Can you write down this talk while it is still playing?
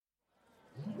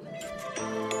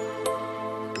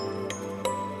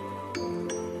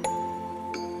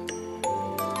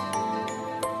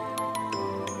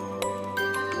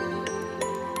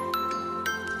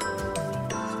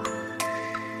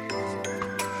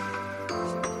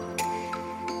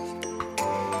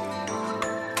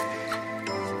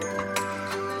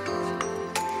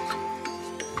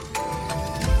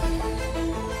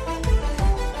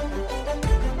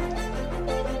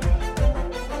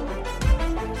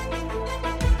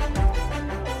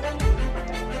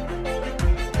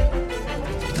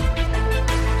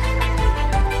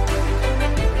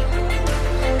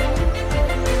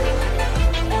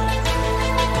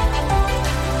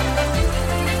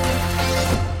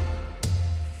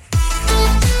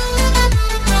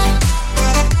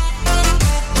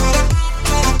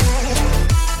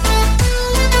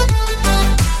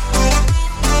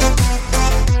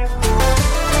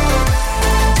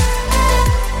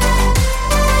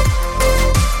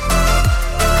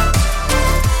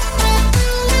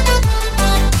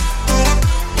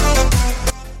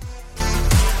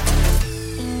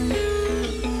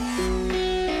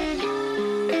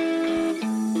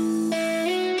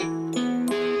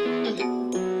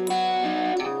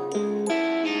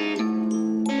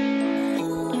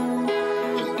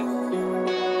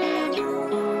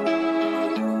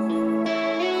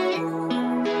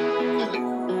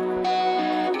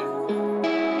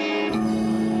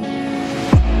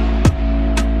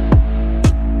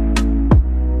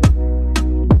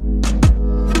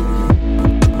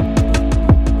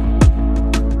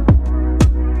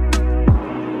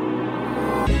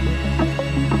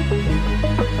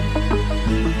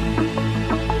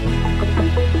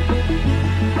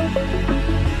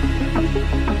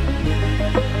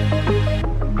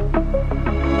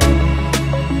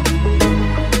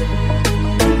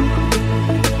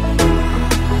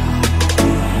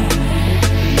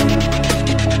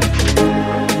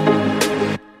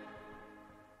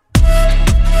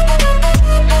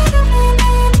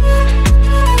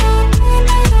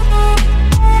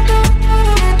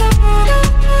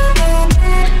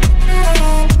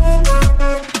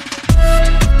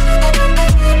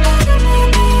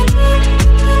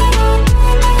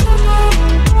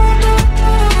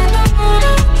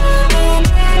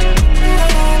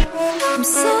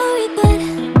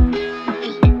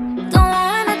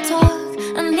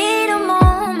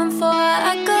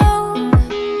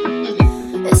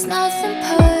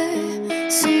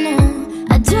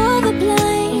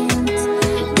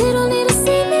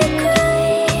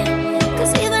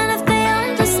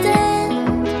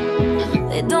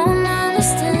they don't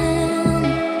understand.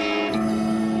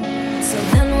 So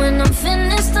then when I'm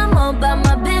finished, I'm all about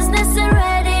my business and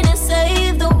ready to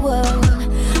save the world.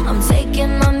 I'm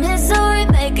taking my misery,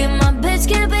 making my bitch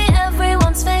can be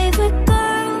everyone's favorite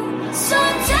girl. So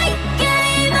take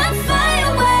aim and fly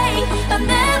away. I've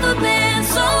never been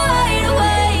so wide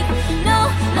awake. No,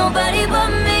 nobody but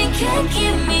me can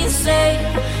keep me safe,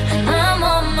 and I'm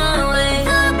on my way.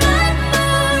 The bad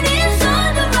mood is on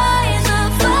the rise, a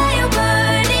fire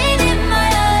burning in my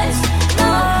eyes.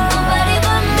 No, nobody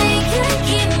but me can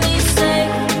keep me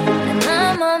safe, and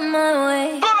I'm on my way.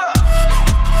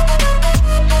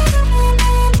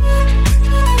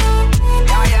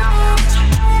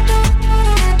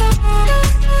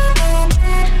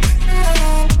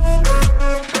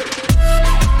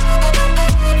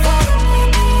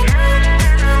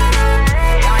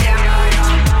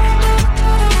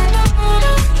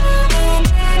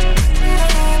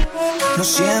 Lo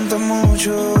siento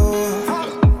mucho,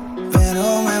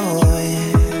 pero me voy,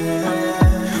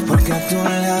 porque a tu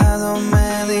lado me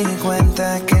di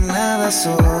cuenta que nada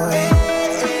soy.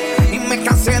 Y me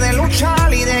cansé de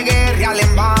luchar y de guerrear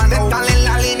en vano, de estar en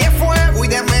la línea de fuego y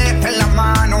de meter la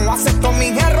mano. Acepto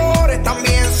mis errores,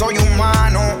 también soy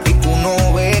humano, y tú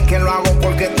no ves que lo hago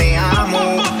porque te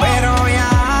amo. Pero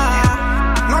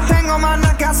ya no tengo más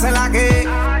nada que hacer aquí.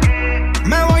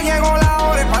 Me voy, llegó la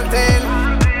hora de partir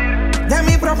de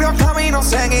mi propio camino,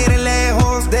 seguir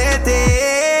lejos de ti.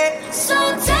 So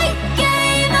take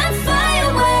aim and fly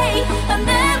away. I've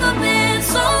never been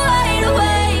so wide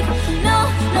awake. No,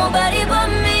 nobody but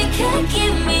me can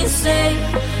keep me safe,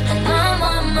 and I'm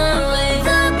on my way.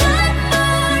 The bad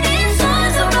mood is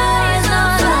on the rise, a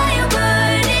fire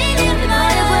burning in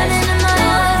my eyes.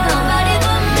 Nobody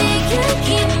but me can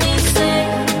keep me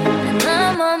safe, and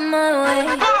I'm on my way.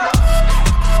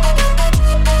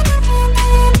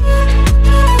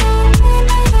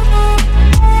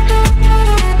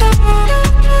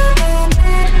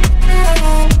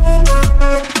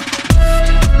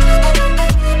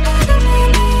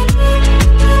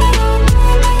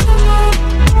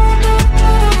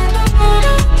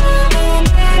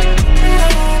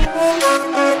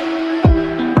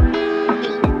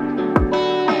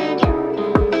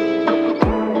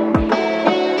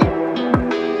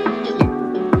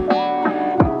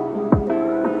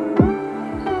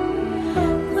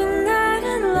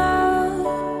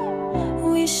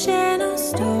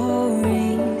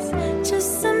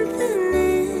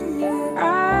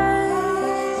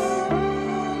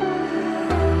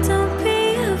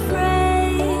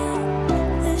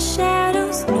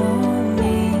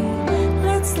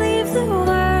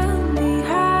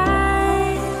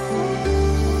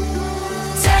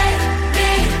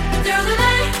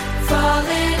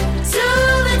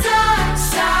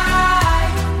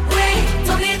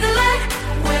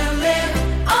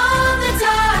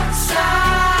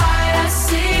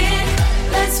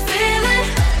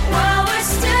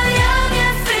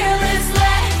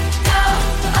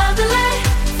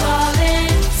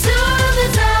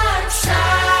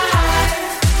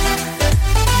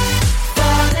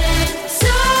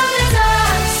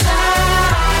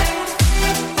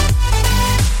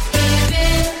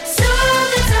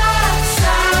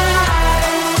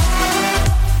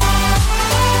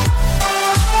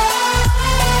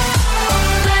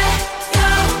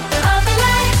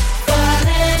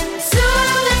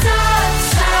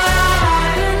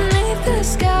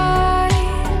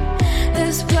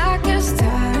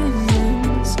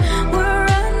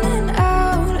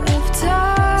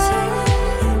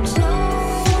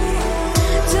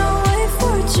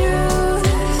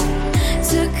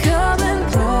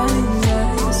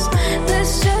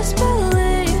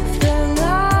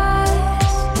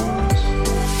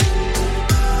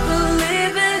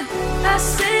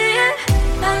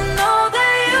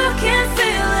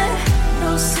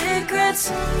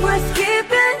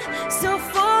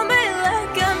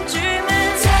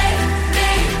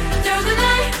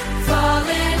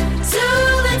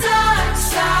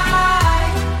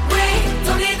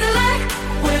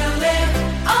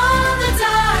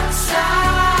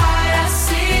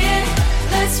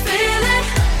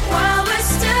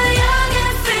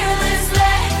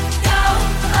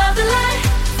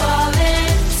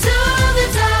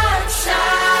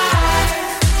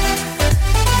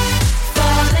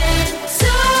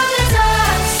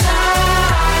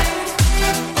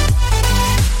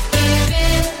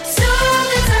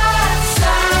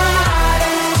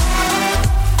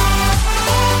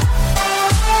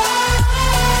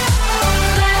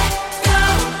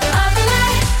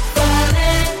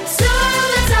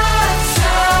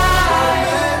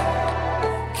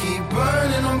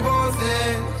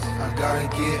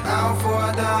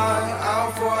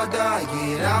 I die,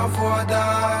 get out before I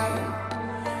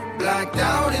die. Blacked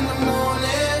out in the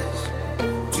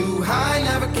mornings, too high,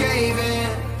 never caving.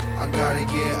 I gotta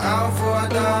get out before I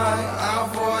die,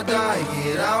 out before I die,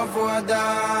 get out before I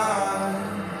die.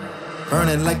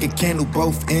 Burning like a candle,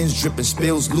 both ends dripping,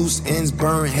 spills, loose ends,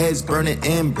 burn heads, burning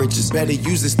in bridges. Better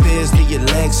use the stairs, leave your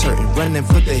legs hurting. Running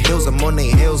for the hills, I'm on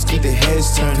their heels, keep their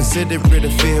heads turned. Consider it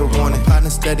a fair warning. Partner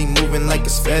steady moving like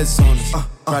it's feds on us.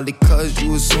 Probably cause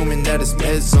you assuming that it's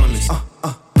meds on us.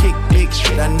 Kick big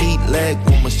shit, I need leg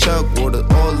warmers, chug water,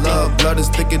 all love, blood is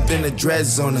thicker than the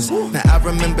dreads on us. Now I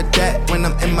remember that when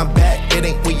I'm in my back, it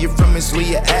ain't where you're from, it's where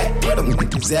you at. Where them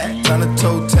niggas at? Tryna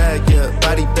toe tag, yeah,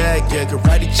 body bag, yeah,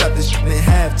 karate chop this shit in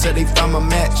half till they find my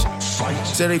match.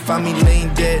 Till they find me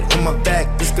laying dead on my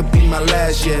back, this could be my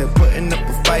last, yeah. Putting up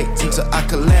a fight until I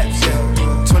collapse,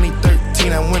 yeah.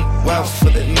 2013, I went wild for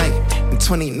the night. In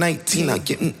 2019, I'm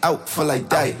getting out for like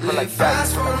die.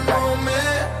 Fast for the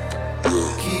moment.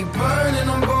 Keep burning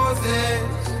on both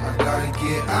ends. I gotta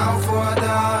get out before I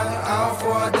die, out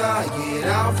before I die, get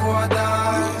out before I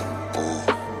die.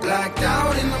 Blacked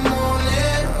out in the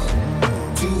morning,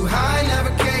 too high,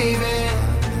 never caving.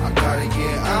 I gotta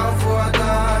get out before I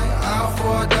die, out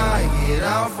before I die, get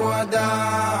out before I die.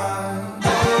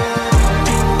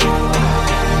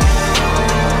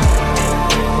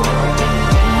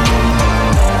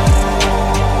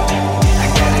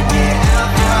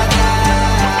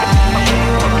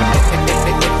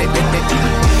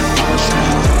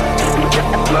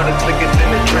 Blood is thicker than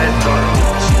the dreads on it.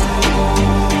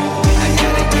 I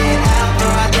gotta get out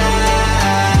before I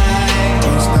die.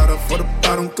 Don't start up for the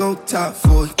bottom, go top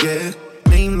for it, yeah.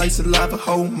 Name like saliva,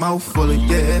 whole mouth full of,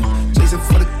 yeah. Chasing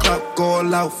for the clout, go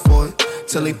all out for it.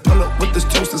 Till they pull up with this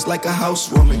toasters like a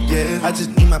housewarming, yeah. I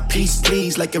just need my peace,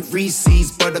 please, like a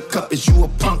Reese's. Buttercup, is you a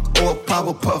punk or a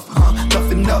Powerpuff, huh?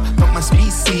 Toughen up, but my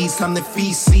species, I'm the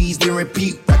feces. Then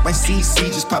repeat, rack my CC,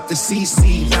 just pop the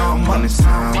CC. Now I'm on, it's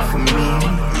time for me.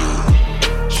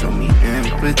 Show me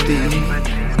empathy.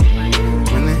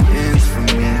 When it ends for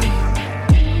me,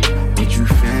 would you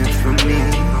fend for me?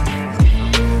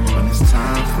 When it's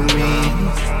time for me,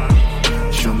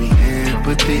 show me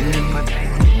empathy.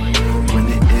 When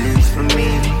it ends for me,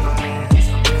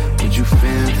 would you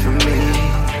fend for me?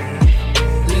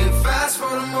 Live fast for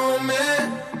the moment,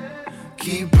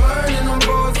 keep burning on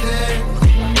both ends.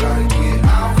 I gotta get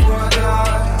out before I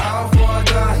die, out before I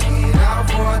die, get out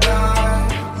before I die.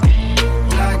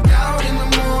 Blacked out in the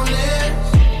morning,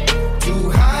 too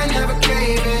high, never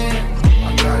caving. I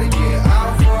gotta get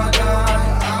out before I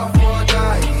die, out before I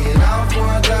die, get out before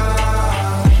I die.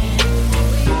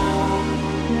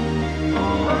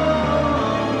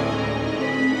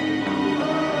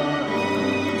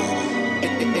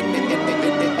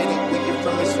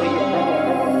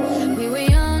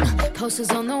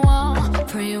 Posters on the wall,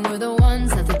 praying we're the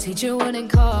ones that the teacher wouldn't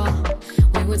call.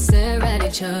 We would stare at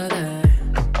each other,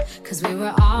 cause we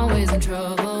were always in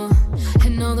trouble.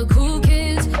 And all the cool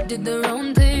kids did their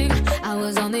own thing. I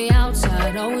was on the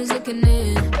outside, always looking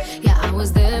in. Yeah, I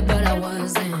was there, but I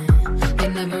wasn't. They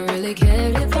never really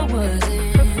cared if I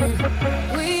wasn't.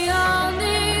 We all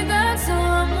need that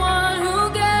someone who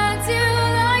gets you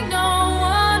like no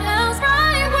one else,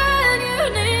 right when you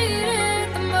need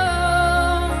it the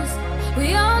most. We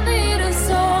all need a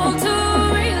soul to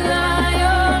rely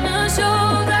on, a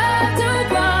shoulder to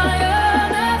cry on,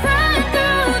 a friend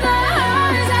through the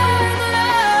highs and the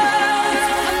lows.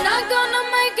 I'm not gonna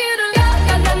make it alone.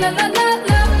 La la la la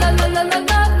la la la la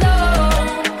la la.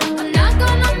 I'm not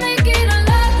gonna make it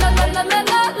alone. La la la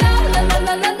la la la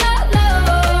la la la la.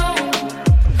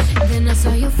 Then I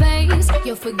saw your face,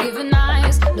 your forgiving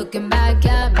eyes, looking back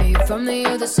at me from the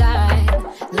other side,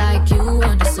 like you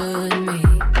understood me.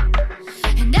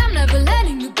 And I'm never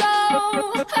letting you go.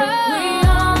 We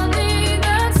all need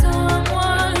that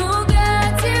someone who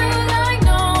gets you like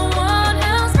no one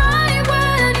else, right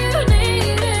when you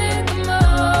need it the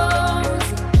most.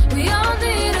 We all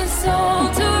need a soul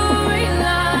to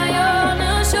rely on,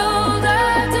 a shoulder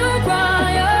to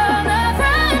cry on, a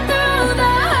friend through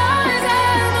the highs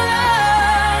and the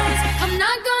lows. I'm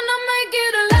not gonna make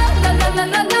it alone. La la la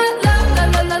la la la la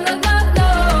la la la.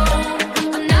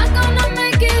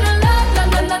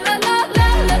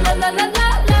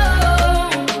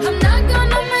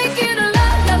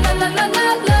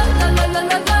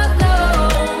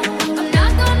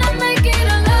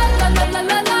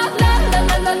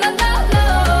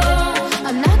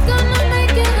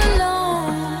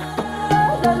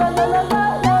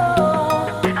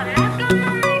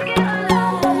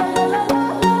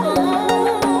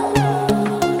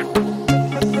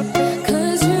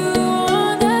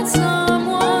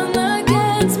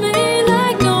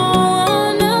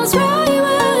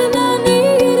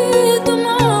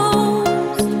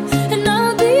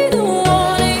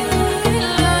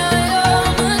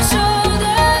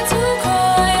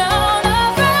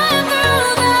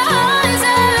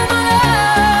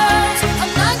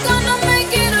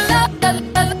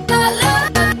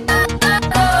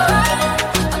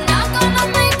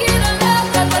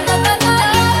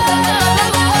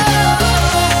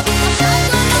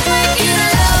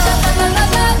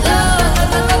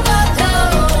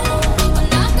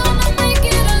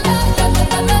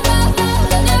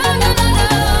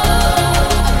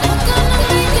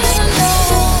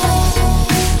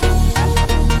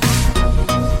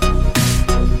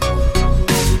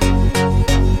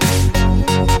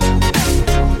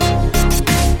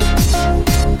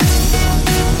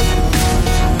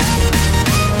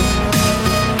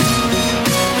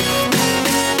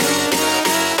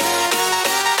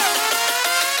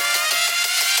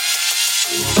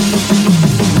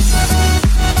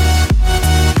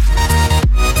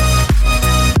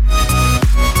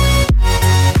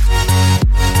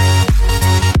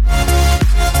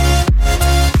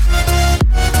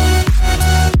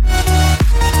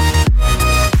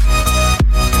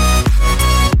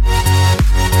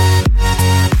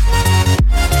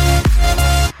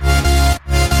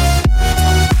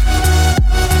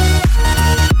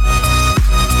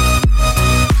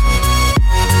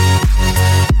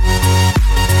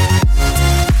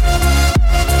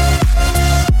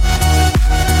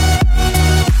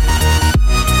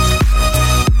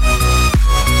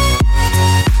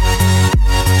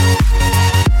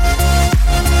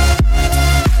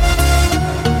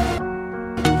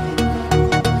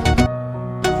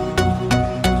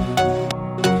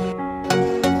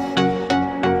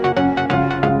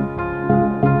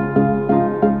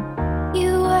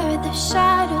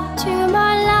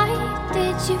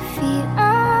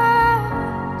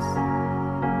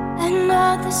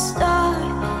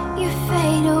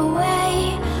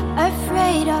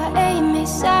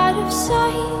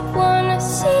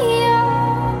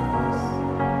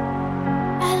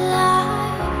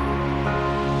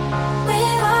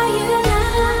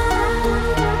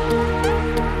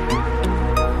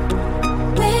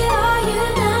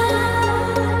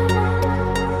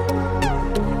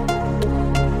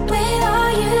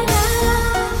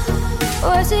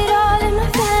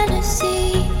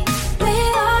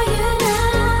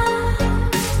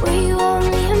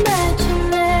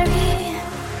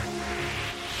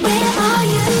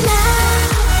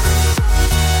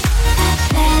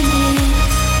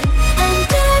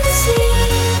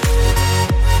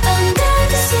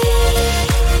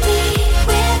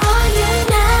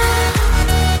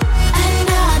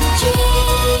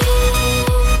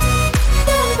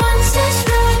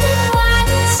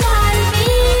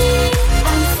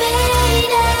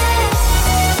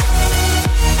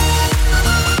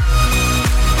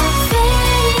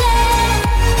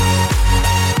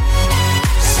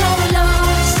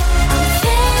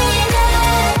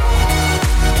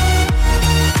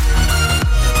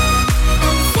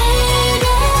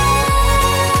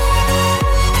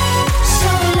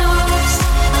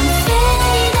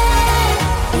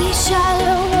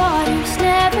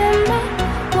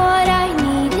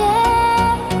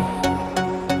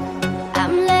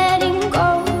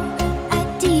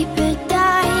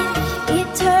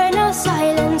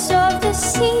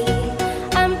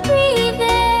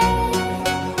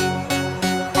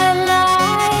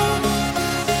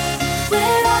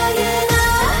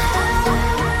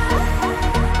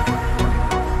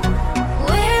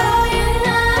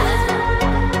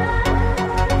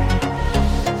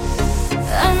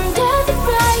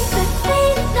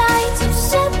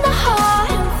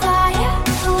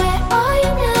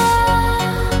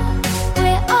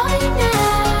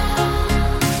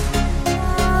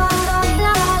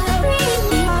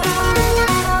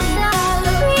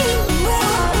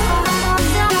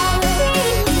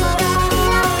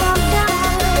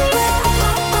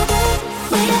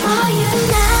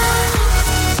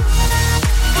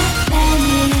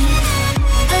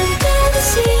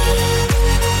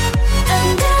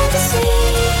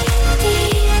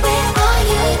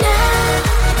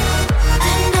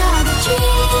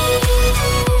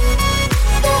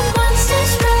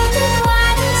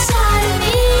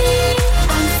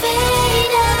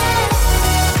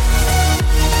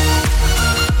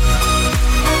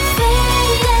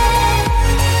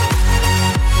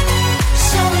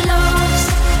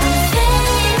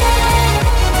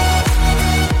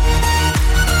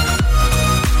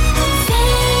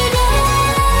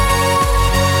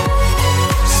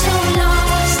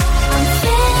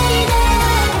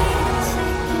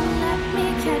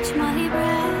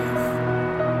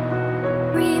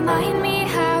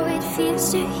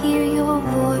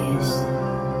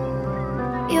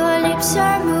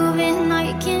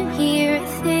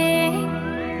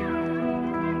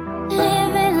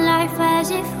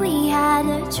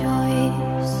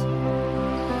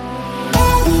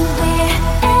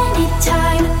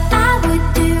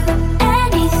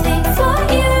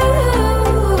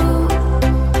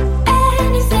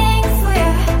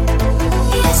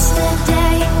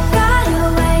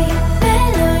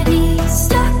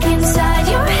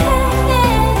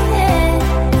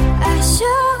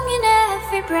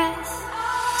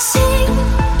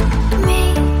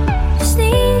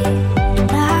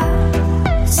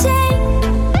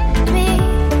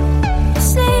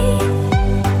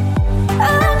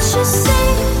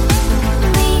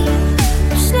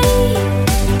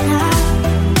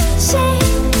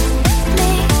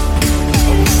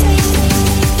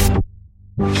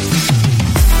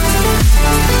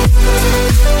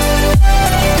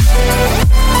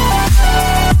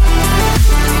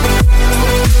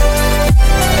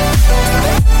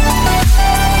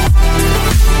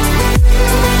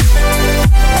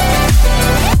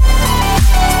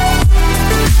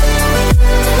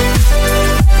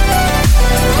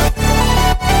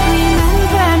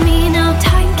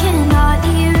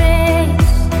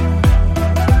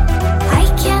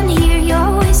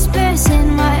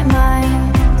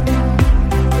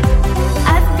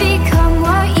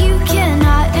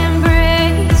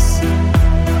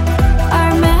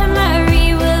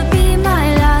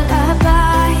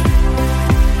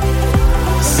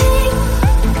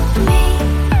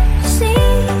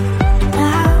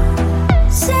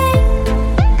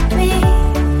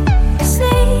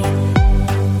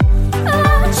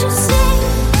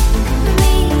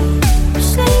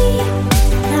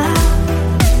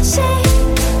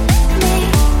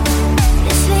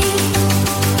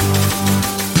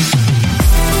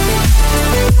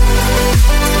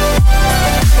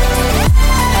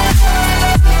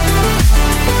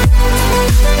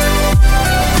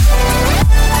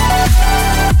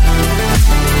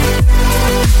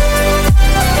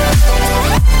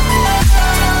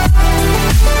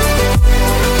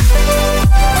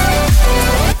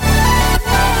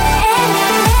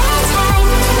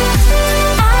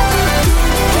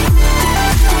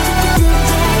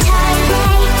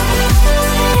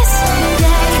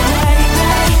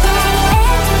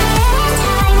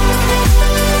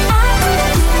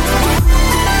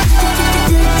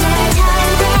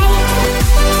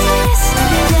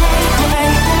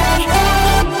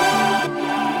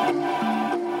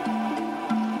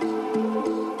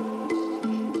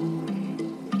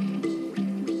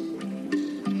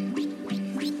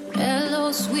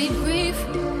 sweet grief.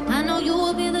 I know you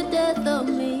will be the death of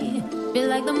me. Feel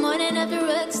like the morning after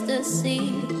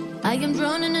ecstasy. I am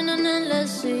drowning in an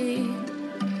endless sea.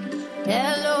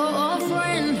 Hello, old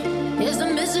friend. Here's the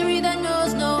misery that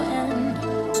knows no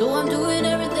end. So I'm doing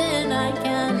everything I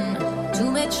can to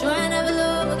make sure I never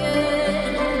love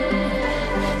again.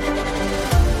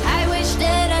 I wish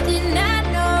that I did not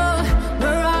know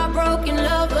where our broken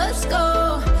lovers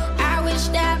go. I wish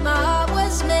that my heart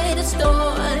was made of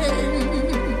stone.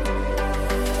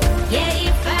 Yeah,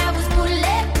 if I was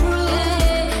bulletproof,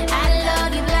 I'd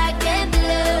love you black and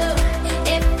blue.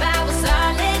 If I was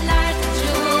solid like a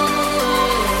Jew,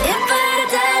 if I had a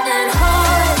diamond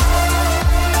heart,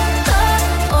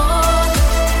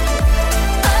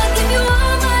 I'd give you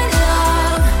all my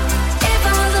love. If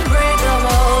I was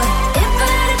unbreakable, if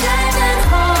I had a diamond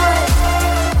heart,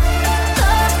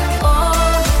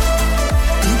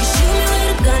 you could shoot me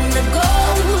with a gun to go.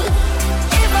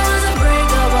 If I was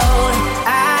unbreakable,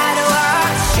 I'd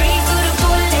walk straight through the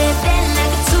bullet, bend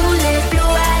like a tulip,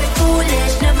 blue-eyed and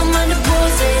foolish, never mind the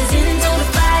bruises, into the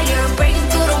fire, breaking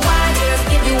through the wires,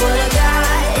 give you what I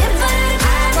got. If I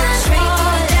had a straight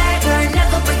through the dagger,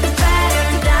 never break the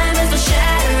pattern, diamonds will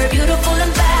shatter, beautiful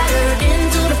and battered,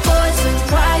 into the poison,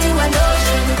 cry you an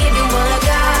ocean, give you what I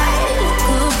got.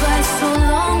 Goodbye so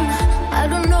long, I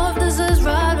don't know if this is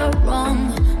right or wrong.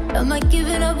 Am I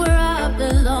giving up where I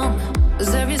belong?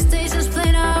 'Cause every station's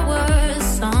playing our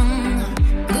song.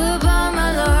 Goodbye, my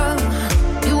love.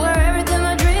 You were everything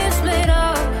my dreams made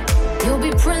of. You'll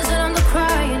be Prince and I'm the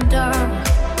crying dove.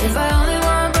 If I only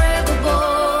were unbreakable.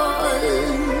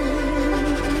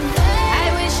 I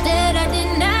wish that I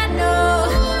did not know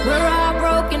where our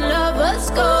broken lovers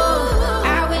go.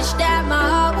 I wish that my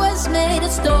heart was made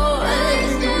of stone.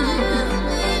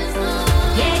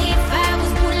 Yeah, if I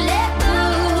was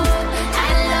bulletproof,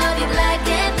 I'd love you black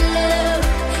and blue.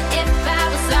 If I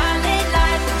was solid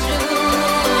like a Jew,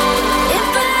 if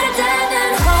I had a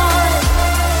diamond heart,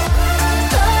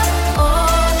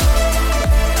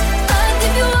 I'd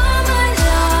give you all my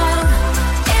love.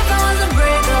 If I was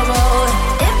unbreakable,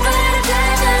 if I had a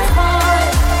diamond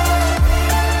heart,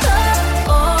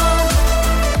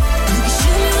 you could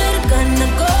shoot me with a gun to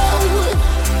go.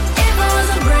 If I was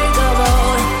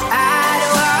unbreakable, I'd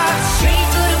walk straight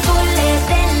through the bullet,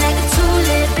 bend like a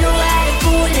tulip, blue-eyed and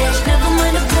foolish, never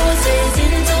mind the bruises,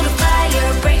 into the fire,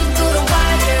 breaking through the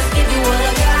wires, give you what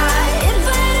I got. If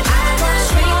I walk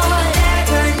straight through the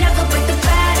dagger, never break the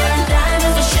pattern,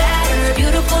 diamonds will shatter,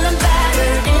 beautiful and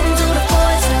battered, into the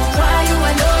poison, cry you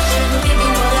an ocean, give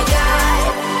you what I got.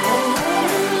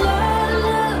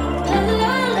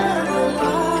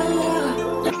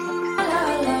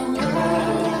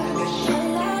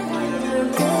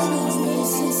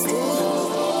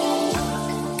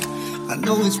 I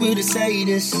know it's weird to say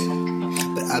this,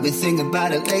 but I've been thinking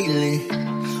about it lately.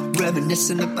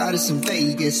 Reminiscing about us in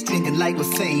Vegas, drinking like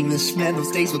we're famous. Man,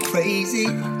 those days were crazy,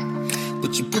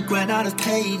 but your book ran out of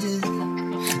pages.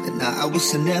 And now I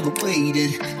wish I never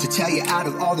waited to tell you, out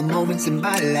of all the moments in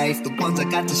my life, the ones I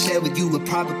got to share with you were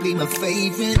probably my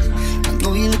favorite. I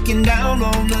know you're looking down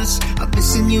on us, I'm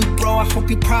missing you, bro. I hope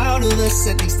you're proud of us.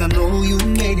 At least I know you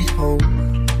made it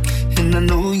home, and I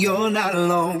know you're not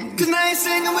alone. 'Cause now you're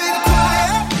singing with the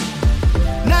choir,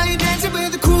 now you're dancing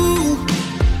with the crew.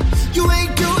 You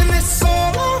ain't doing this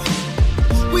solo,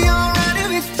 we all riding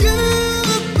with you.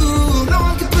 No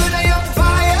one can put out your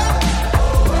fire,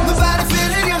 nobody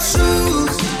feeling your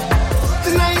shoes.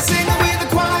 'Cause now you're singing with the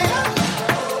choir,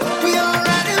 we all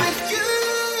riding with you.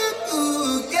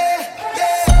 Yeah,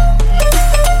 yeah.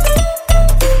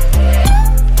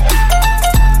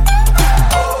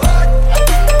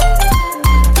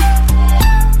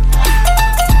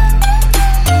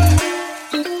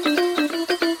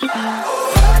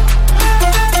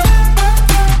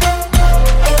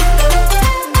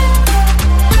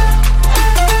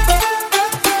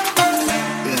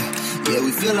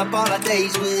 Fill up all our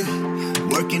days with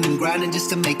working and grinding just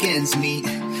to make ends meet.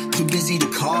 Too busy to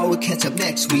call, we'll catch up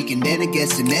next week. And then it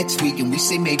gets to next week and we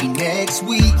say maybe next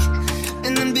week.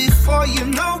 And then before you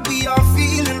know, we are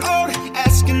feeling old,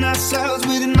 asking ourselves,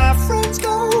 where did my friends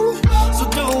go? So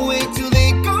don't wait till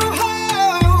they go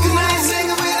home. 'Cause now you're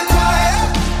singing with the choir,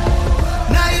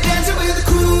 now you're dancing with the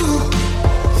crew.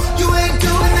 You ain't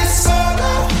doing this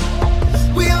solo,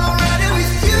 we all riding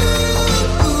with you.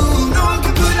 No one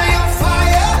can put out your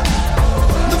fire,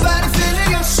 nobody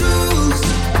feeling your shoes.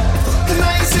 'Cause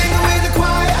now you're singing with the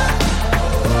choir,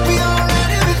 we all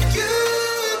riding with you.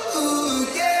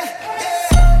 Yeah, yeah.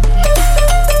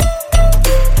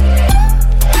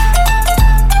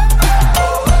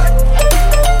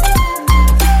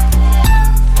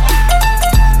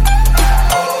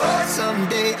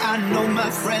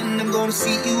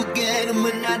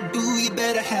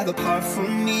 part for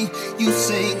me. You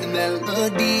sing the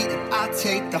melody and I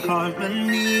take the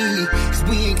harmony. Cause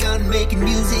we ain't done making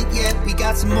music yet. We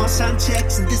got some more sound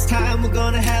checks, and this time we're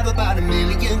gonna have about 1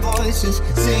 million voices.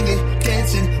 Singing,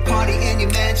 dancing, party in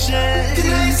your mansion. Cause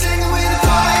now you're singing with the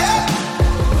choir.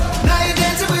 Now you're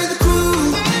dancing with the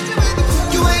crew.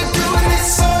 You ain't doing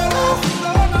this solo.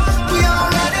 We all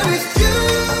ride it with you.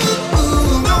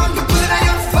 No one can put out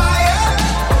your fire.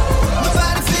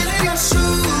 Nobody feeling your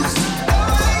shoes.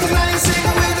 Cause now you're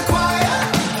singing with the choir.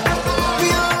 We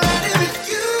all ride it with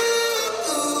you.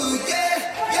 Yeah,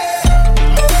 yeah.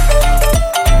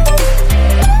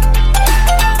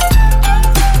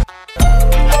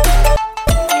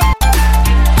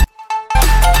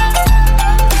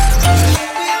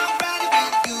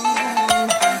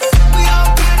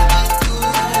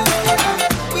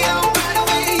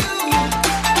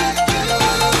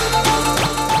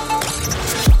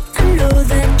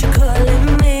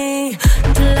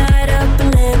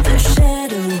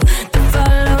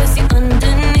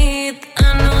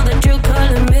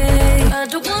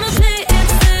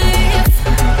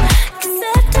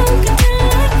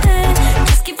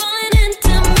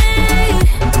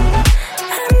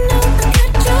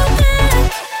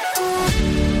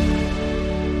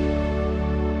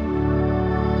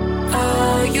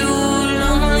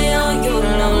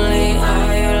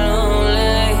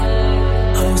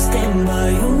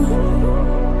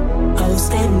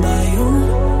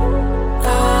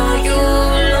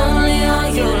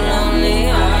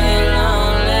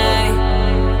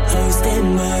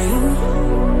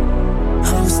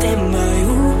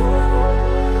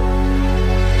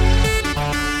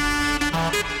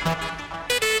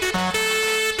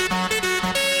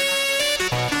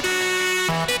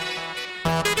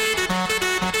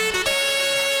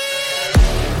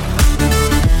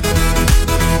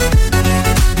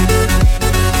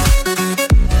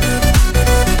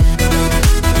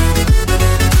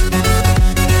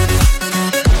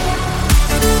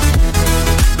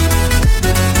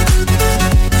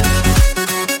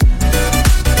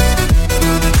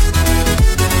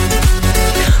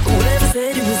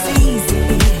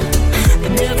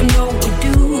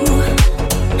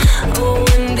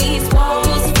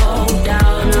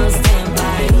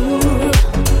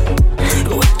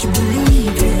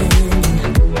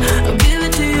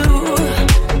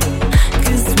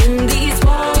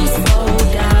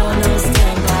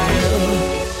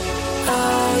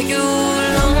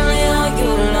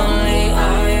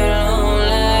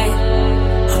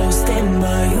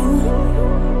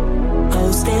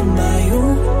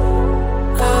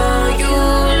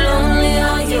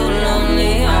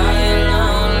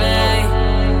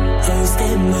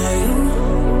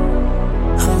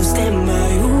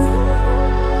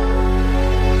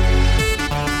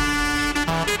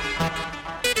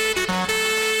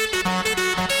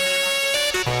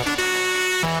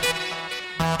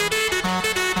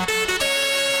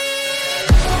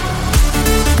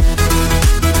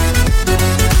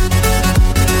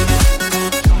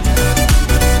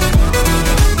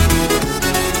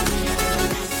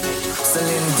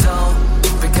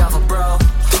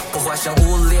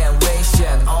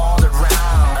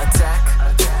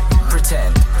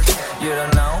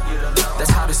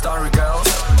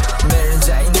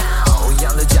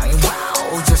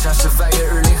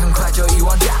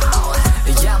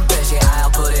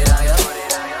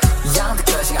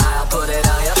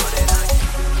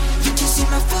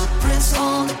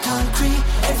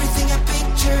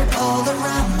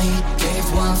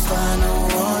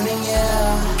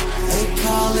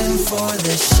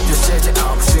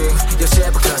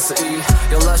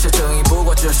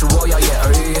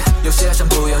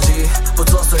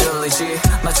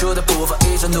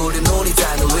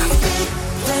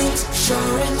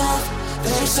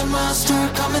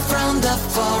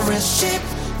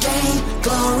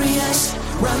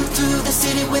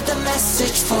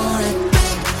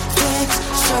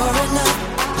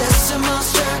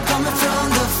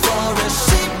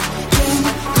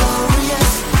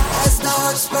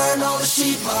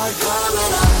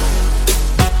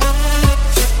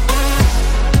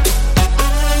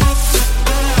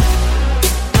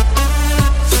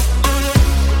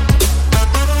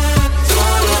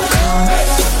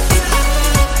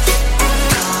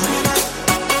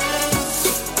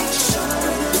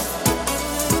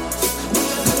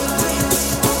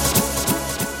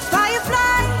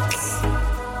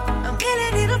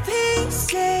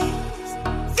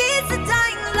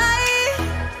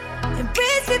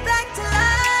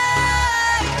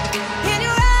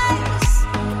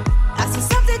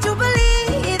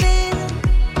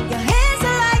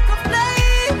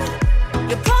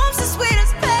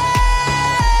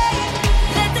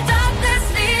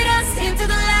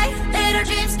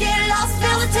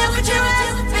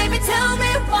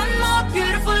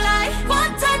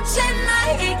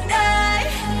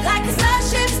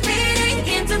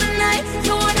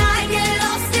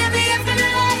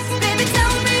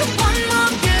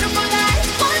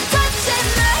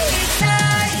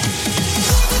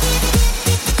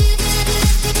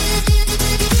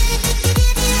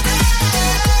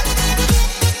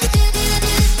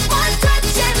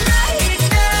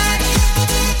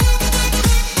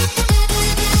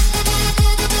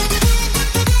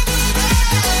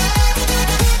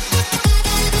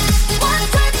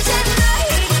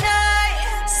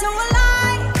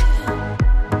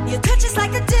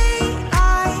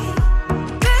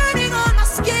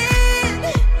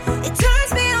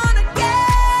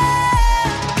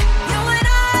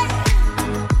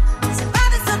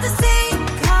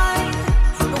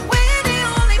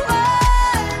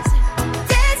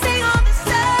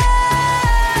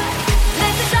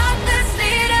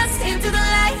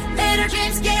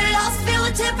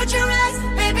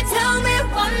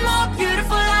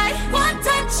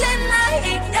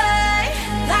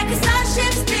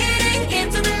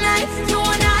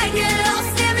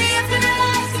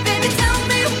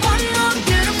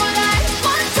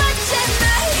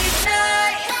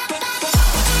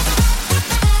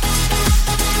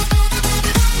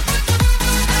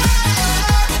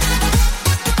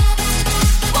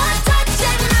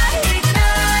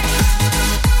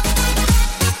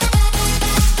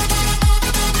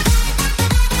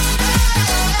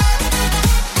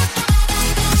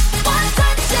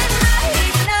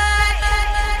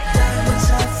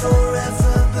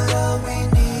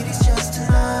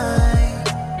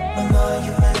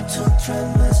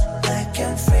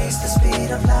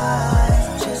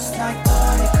 Just like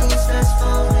particles that's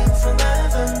falling from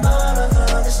heaven, all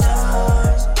over the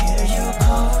stars. Hear you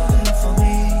calling for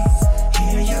me,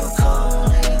 hear you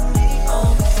calling me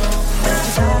on the phone. Let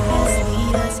the darkness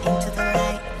lead us into the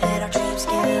light. Let our dreams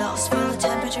get lost while the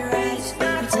temperature rises.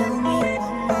 Baby, tell me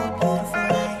one more beautiful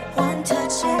night. One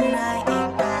touch and I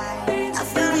ignite. I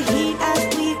feel the heat as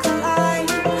we collide,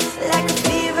 like a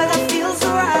fever that feels so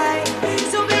right.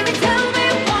 So baby, tell me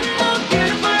one more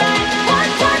beautiful night.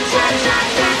 One touch and I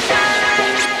ignite.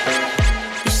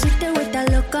 You sit there with that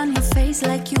look on your face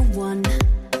like you won.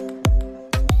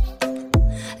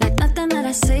 Like nothing that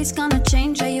I say is gonna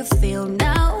change how you feel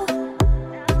now.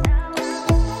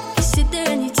 You sit there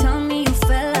and you tell me you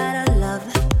fell out of love.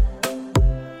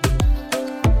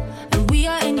 And we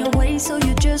are in your way, so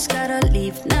you just gotta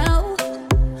leave now.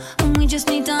 And we just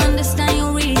need to understand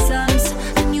your reasons.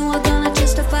 And you are gonna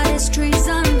justify this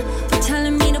treason for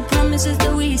telling me the promises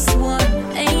that we swore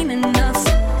ain't enough.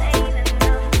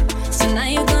 So now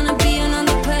you're gonna be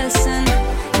another person.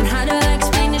 And how do I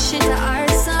explain this shit to our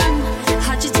son?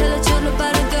 How'd you tell a child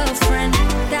about a girlfriend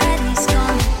that he's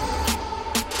gone?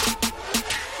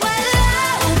 Well,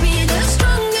 I will be the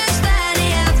strongest that he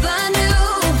ever knew.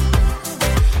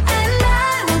 And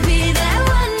I will be that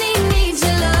one he needs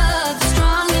your love,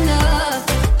 strong enough.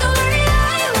 Don't worry,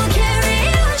 I will carry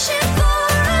your shit for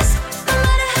us. No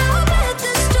matter how bad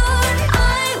the storm,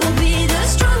 I will be the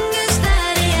strongest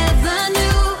that he ever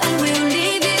knew. And we'll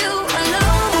leave you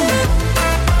alone.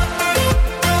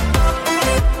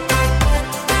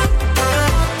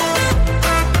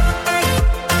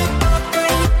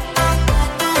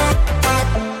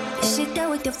 You sit there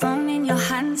with your phone in your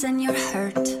hands and you're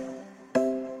hurt.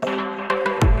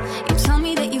 You tell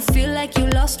me that you feel like you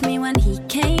lost me when he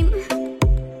came.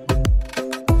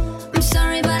 I'm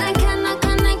sorry, but I cannot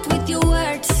connect with your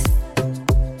words.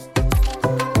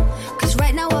 Cause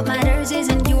right now what matters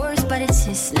isn't yours, but it's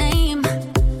his name.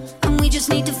 And we just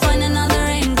need to find another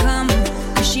income.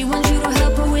 Cause she wants you to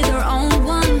help her with her own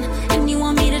one. And you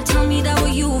want me to tell me that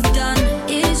what you've done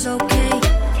is okay.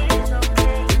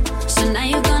 So now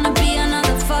you're gonna be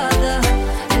another father,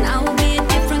 and I will be a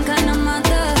different kind of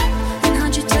mother. And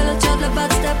how'd you tell a child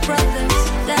about stepbrothers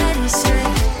that he's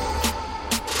straight?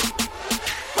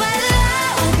 Well,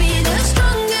 I will be the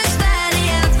strongest that he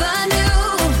ever knew.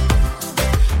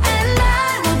 And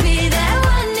I will be that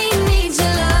one he needs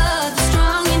your love,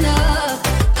 strong enough.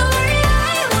 Don't worry,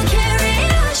 I will carry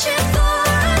your shit for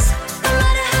us. No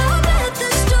matter how bad the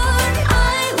storm,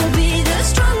 I will be the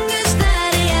strongest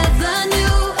that he ever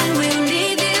knew. And we'll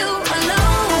leave you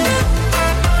alone.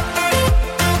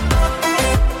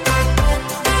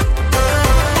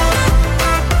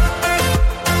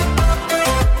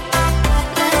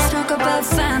 Let's talk about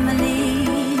family.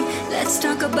 Let's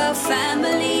talk about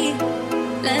family.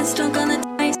 Let's talk on the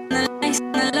nice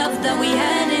and the love that we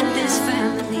had in this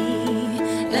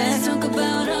family. Let's talk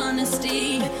about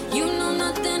honesty. You know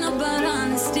nothing about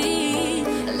honesty.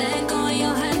 Let go of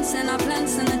your hands and our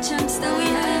plans and the chance that we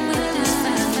had with this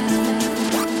family.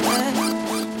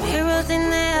 Mirrors, they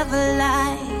never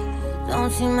lie.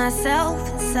 Don't see myself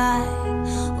inside.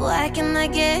 Why can't I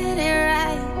get it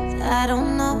right? I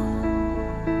don't know.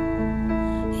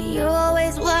 You're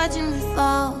always watching me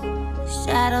fall.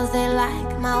 Shadows, they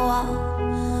like my wall.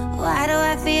 Why do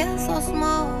I feel so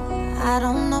small? I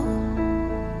don't know.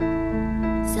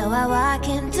 So I walk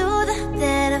into the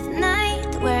dead of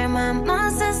night, where my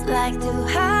monsters like to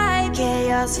hide.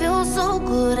 Chaos feels so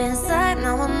good inside,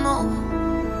 now I know.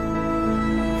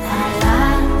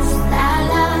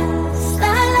 I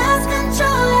lost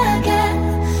control again.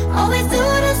 Always do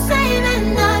the same and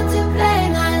not to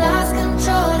blame. I lost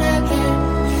control again.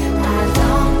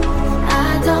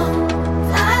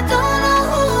 I don't know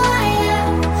who I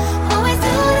am. Always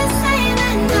do the same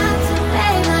and not to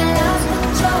blame. I lost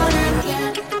control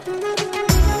again.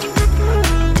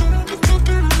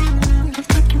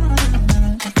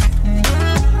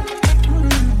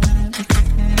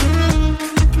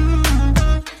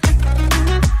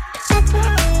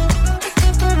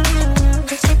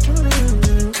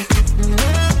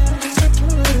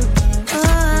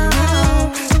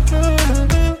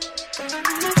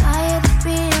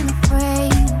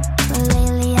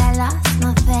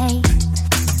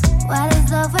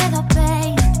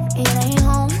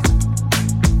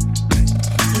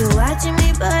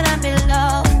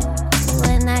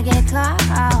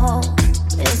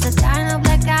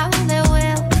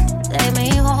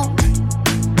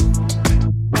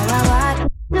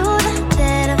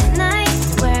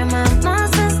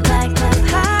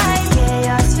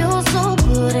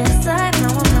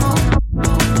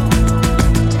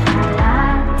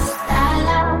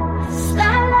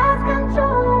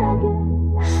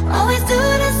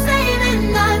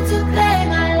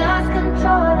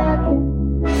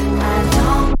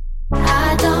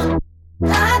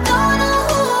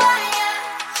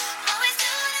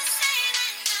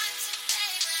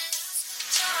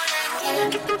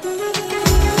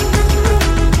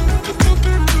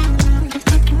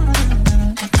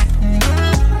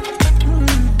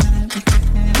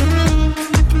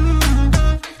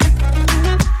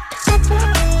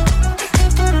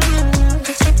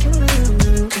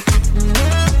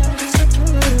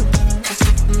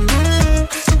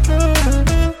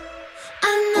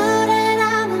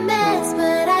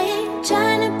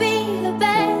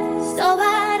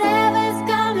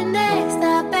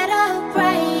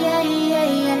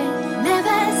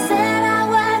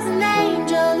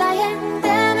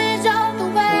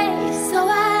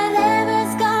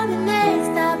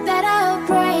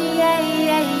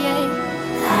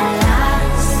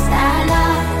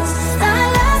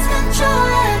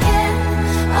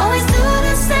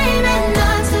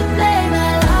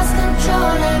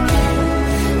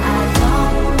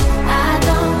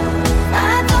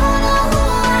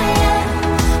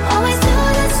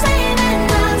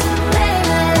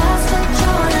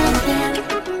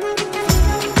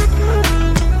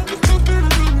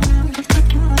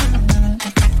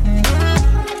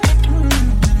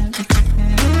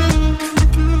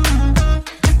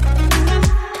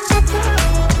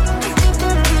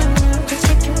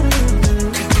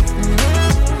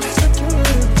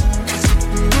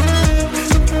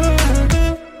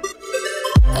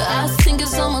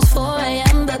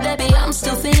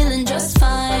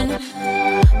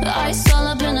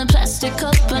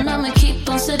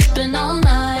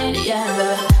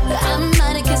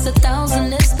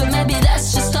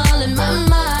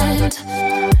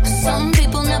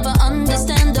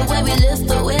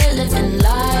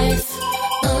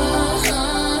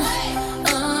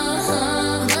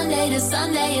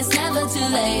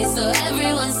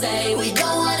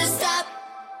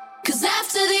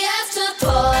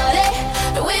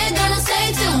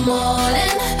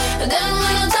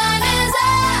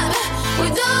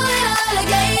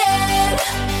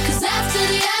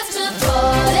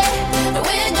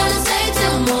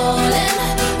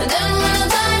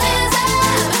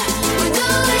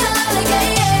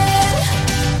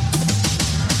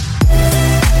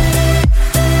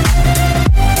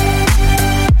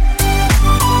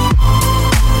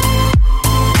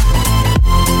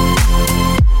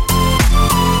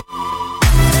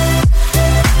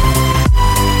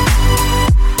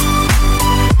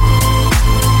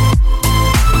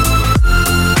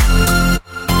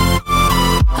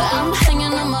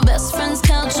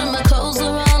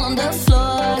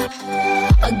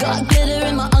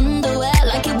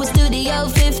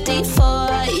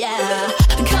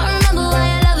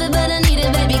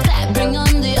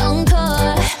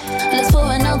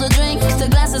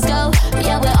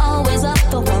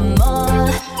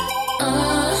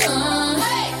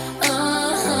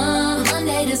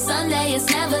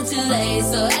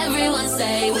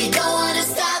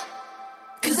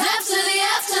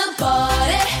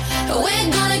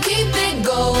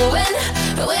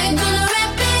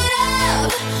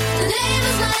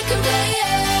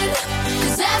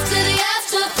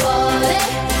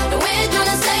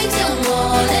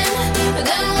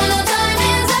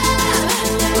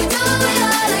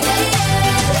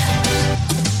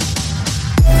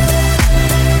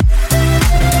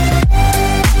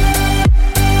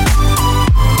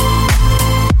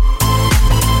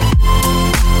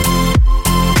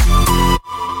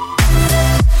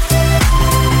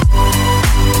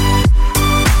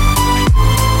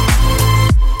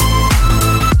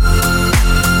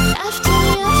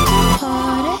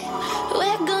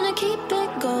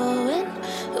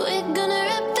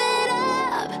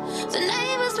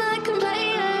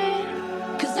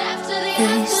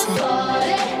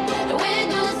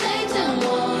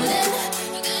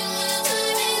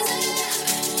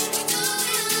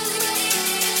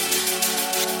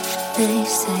 They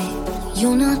say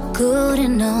you're not good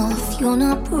enough, you're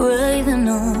not brave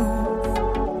enough.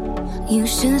 You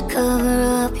should cover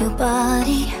up your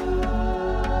body.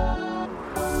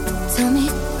 Tell me,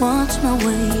 watch my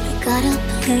weight, I gotta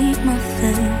paint my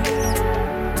face,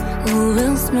 or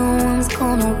else no one's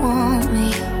gonna want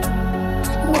me.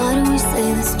 Why do we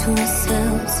say this to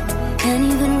ourselves, and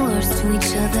even worse to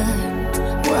each other?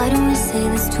 Why do we say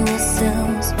this to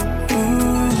ourselves?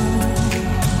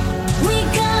 We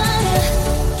gotta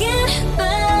get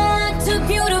back to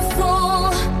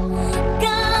beautiful.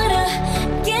 Gotta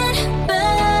get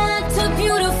back to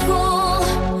beautiful.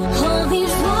 All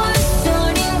these wars,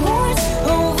 starting wars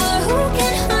over who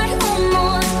can hurt who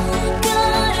more.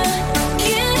 Gotta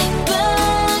get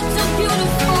back to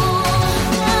beautiful.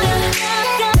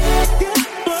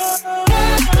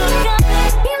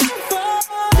 Beautiful.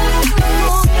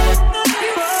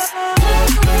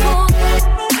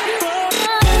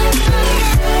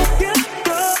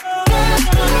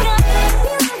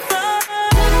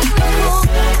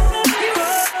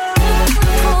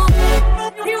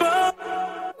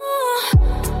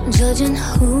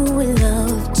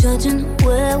 imagine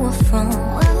where we're from.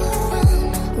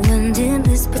 When did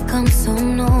this become so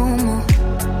normal?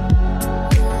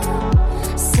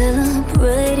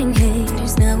 Celebrating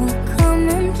haters now a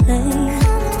commonplace.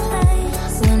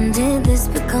 When did this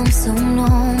become so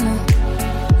normal?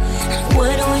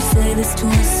 Why do we say this to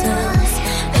ourselves?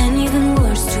 And even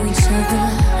worse to each other.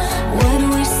 Why do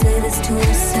we say this to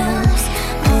ourselves?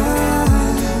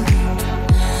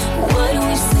 Why do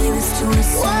we say this to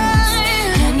ourselves?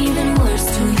 And even worse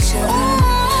to each other.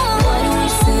 Why do we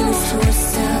say this to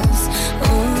ourselves?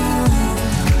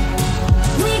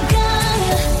 We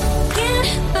gotta get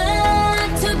back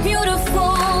to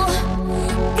beautiful.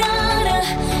 Gotta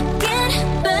get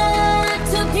back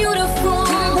to beautiful.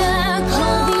 Come back,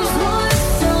 all these wars,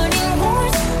 starting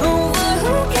wars over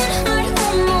who can hurt who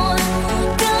more.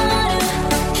 Gotta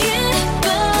get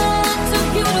back to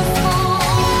beautiful.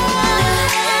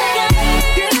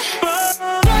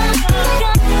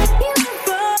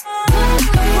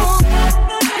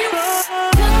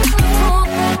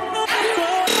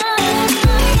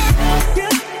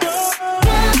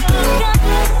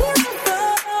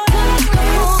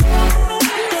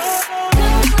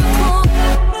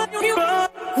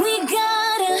 We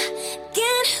gotta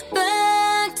get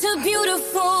back to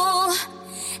beautiful.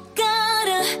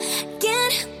 Gotta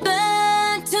get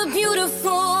back to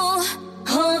beautiful.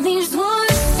 All these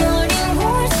wars, starting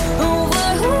wars over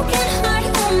who can hurt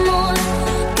who more.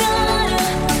 Gotta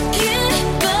get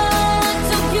back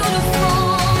to beautiful.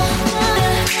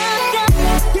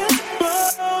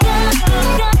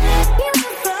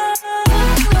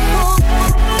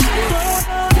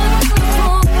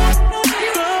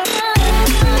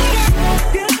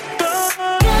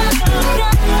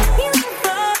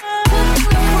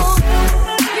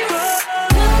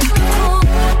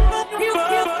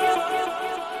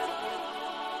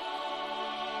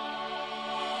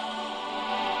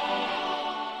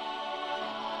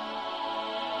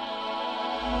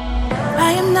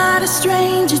 I am not a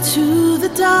stranger to the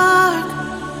dark.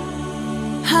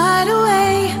 Hide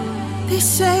away, they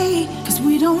say, 'cause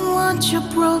we don't want your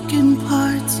broken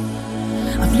parts.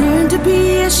 I've learned to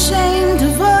be ashamed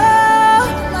of all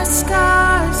my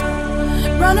scars.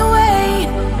 Run away,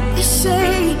 they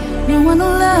say, no one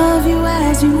will love you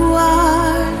as you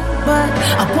are. But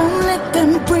I won't let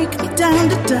them break me down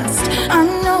to dust. I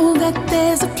know that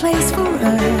there's a place for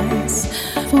us,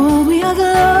 for we are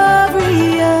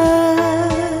glorious.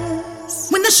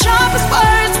 When the sharpest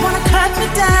words wanna cut me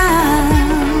down,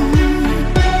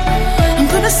 I'm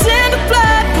gonna send a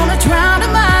flood, gonna drown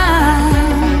them out.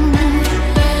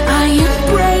 I am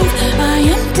brave, I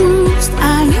am bruised,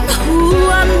 I am who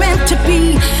I'm meant to be.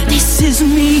 This is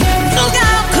me. Look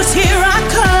out, 'cause here I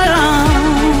come.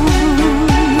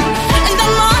 And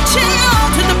I'm marching on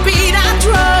to the beat I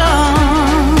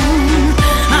drum.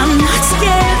 I'm not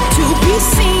scared to be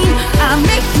seen, I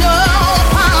make no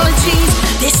apologies.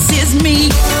 This is me.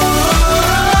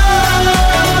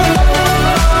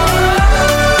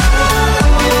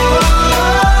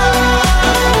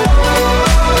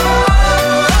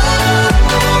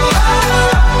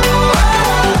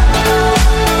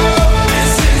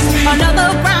 Another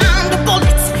round of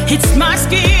bullets hits my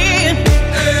skin.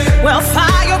 Well,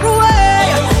 fire away,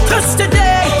 'cause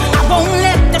today I won't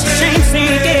let the shame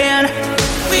sink in.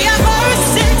 We are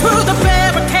bursting through the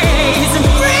barricades and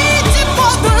reaching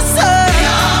for the sun.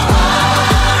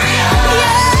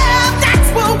 Yeah, that's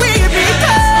what we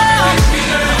become.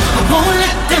 I won't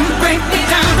let them break me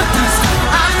down to dust.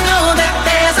 I know that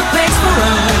there's a place for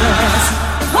us.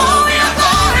 Oh, we are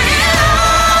glorious.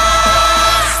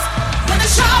 When the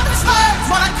sharpest words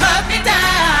wanna cut me down,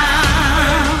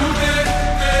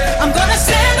 I'm gonna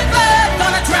send the blood,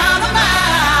 gonna drown them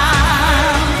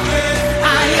out.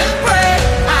 I am brave,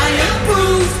 I am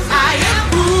bruised, I am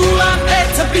who I'm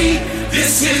meant to be.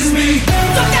 This is me.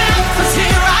 Look out, 'cause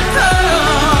here I come.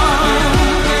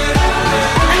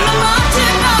 And I'm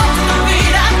marching on to the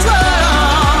beat I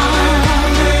drum.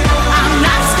 I'm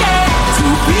not scared to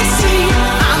be seen,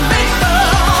 I make no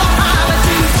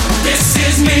apologies. This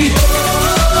is me.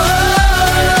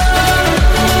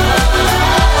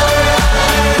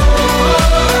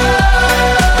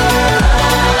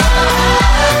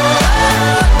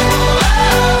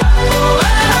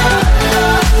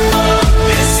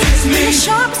 This is me. The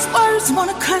sharpest words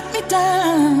wanna cut me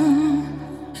down.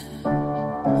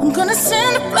 I'm gonna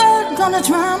send the blood, gonna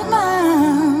drown them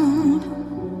out.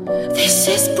 This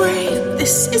is brave,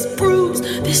 this is bruised,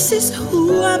 this is who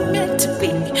I'm meant to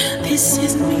be. This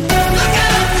is me. Look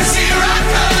out, 'cause here I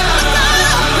come. Look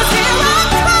out, 'cause here I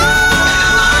come.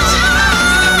 Marching on,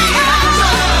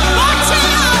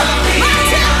 marching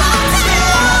on, marching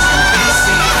on.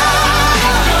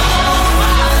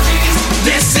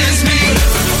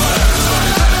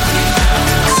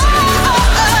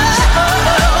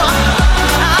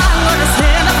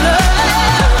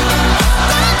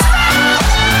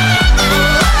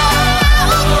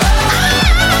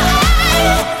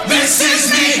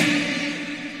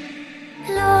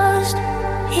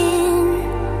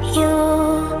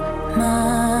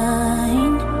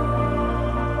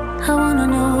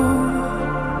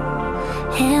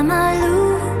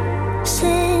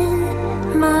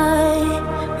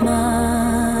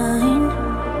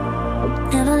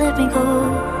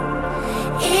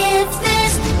 If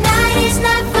this night is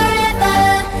not forever,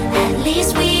 at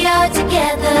least we are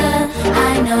together.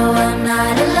 I know I'm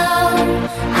not alone.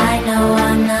 I know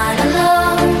I'm not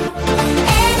alone.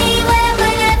 Anywhere,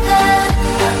 whenever,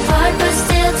 apart but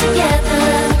still together.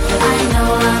 I know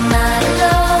I'm not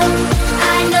alone.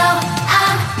 I know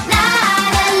I'm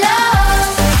not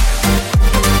alone.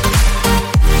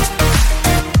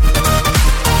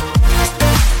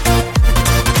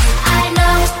 I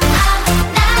know I'm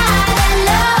not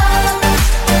alone.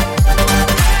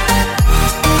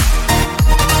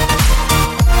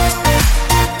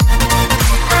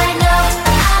 I know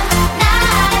I'm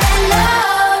not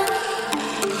alone.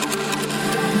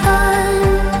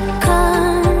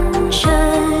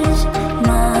 Unconscious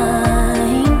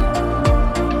mind,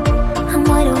 I'm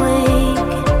wide awake.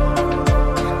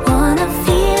 Wanna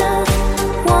feel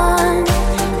one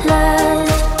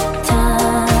last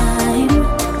time.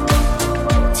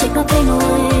 Take my pain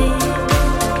away.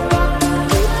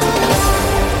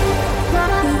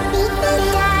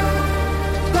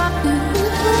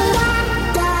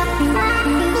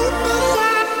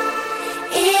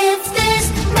 If this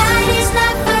night is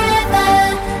not forever,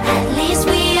 at least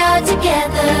we are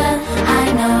together. I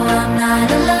know I'm not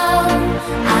alone.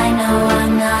 I know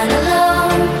I'm not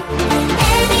alone.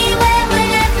 Anywhere,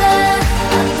 whenever,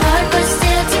 apart but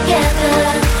still together.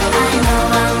 I know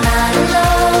I'm not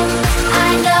alone.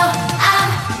 I know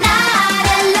I'm not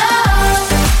alone.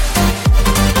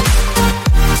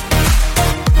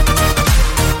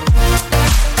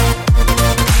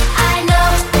 I know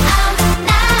I'm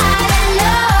not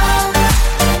alone.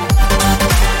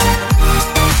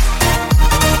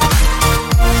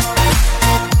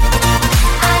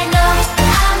 I know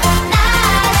I'm not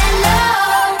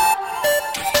alone.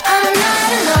 I'm not alone. I'm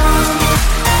not alone. I'm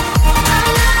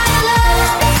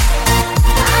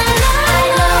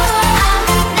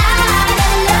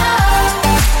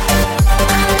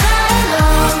not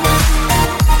alone.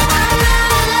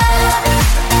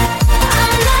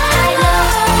 I'm not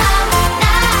alone.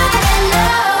 I'm not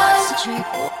alone. What's the trick?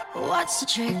 What's the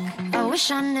trick? I wish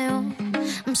I knew.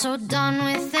 I'm so done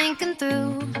with thinking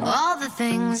through all the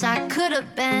things I could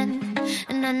have been,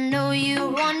 and I know you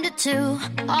wanted to.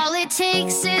 All it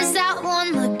takes is that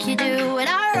one look you do, and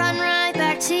I run right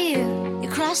back to you. You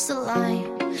cross the line,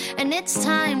 and it's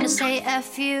time to say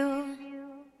F you.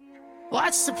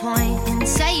 What's the point in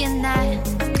saying that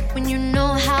when you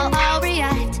know how I'll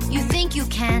react? You think you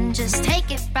can just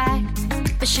take it back,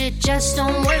 but shit just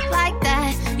don't work like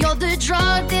that. You're the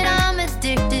drug that I'm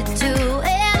addicted to,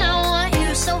 and I want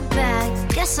you so bad.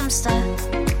 Guess I'm stuck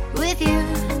with you,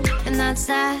 and that's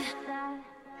that.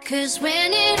 'Cause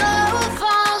when it all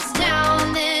falls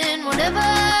down, then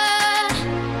whatever.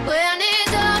 When it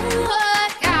don't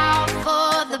work out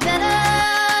for the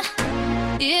better,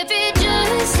 if it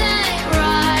just ain't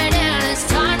right and it's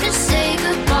time to say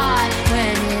goodbye.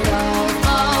 When it all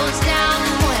falls down,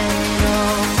 when it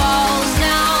all falls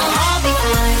down, I'll be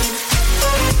fine.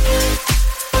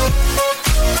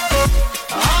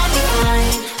 I'll be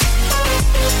fine.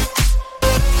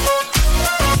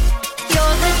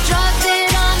 You're the drug that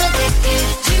I'm addicted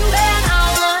to, and I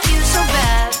want you so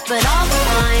bad, but I'll be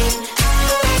fine.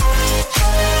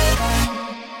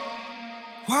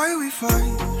 Why we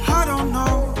fight? I don't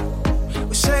know.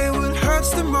 We say what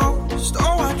hurts the most.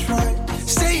 Oh, I tried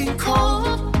staying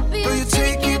cold, but you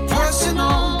take it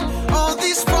personal. All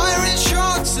these firing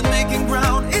shots and making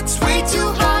ground, it's way too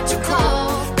hard to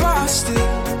call. But I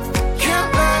still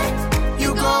can't let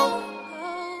you go.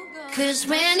 'Cause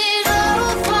when it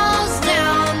all falls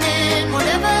down, then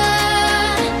whatever.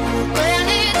 When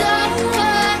it don't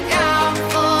work out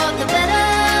for the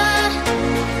better,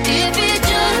 if it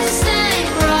just ain't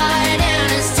right and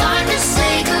it's time to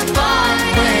say goodbye.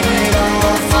 When it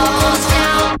all falls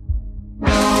down,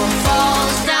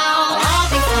 I'll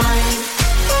be fine.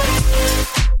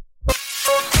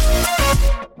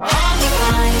 I'll be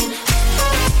fine.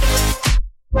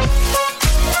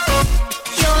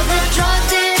 You're the drug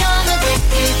that I'm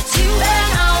addicted to,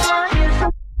 and I want you so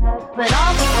bad, but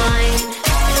I'll be fine.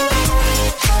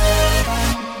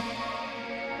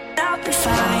 I'll be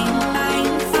fine,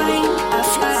 fine, fine, I'll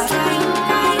fly, fine,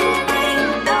 fine, fine.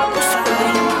 I'll be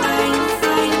fine, fine,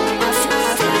 fine, I'll fly,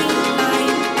 fine,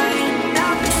 fine, fine.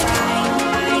 I'll be fine,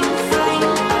 fine, fine,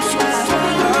 I'll fly,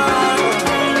 fine, fine,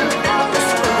 fine. I'll be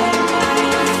fine,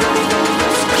 fine, fine.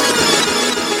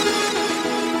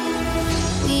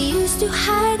 We used to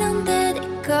hide under the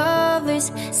covers,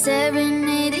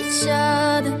 serenade each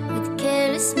other with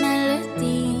careless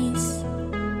melodies.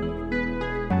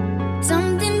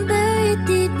 Something buried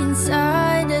deep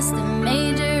inside us, the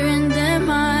major and the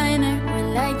minor were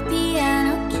like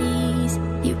piano keys.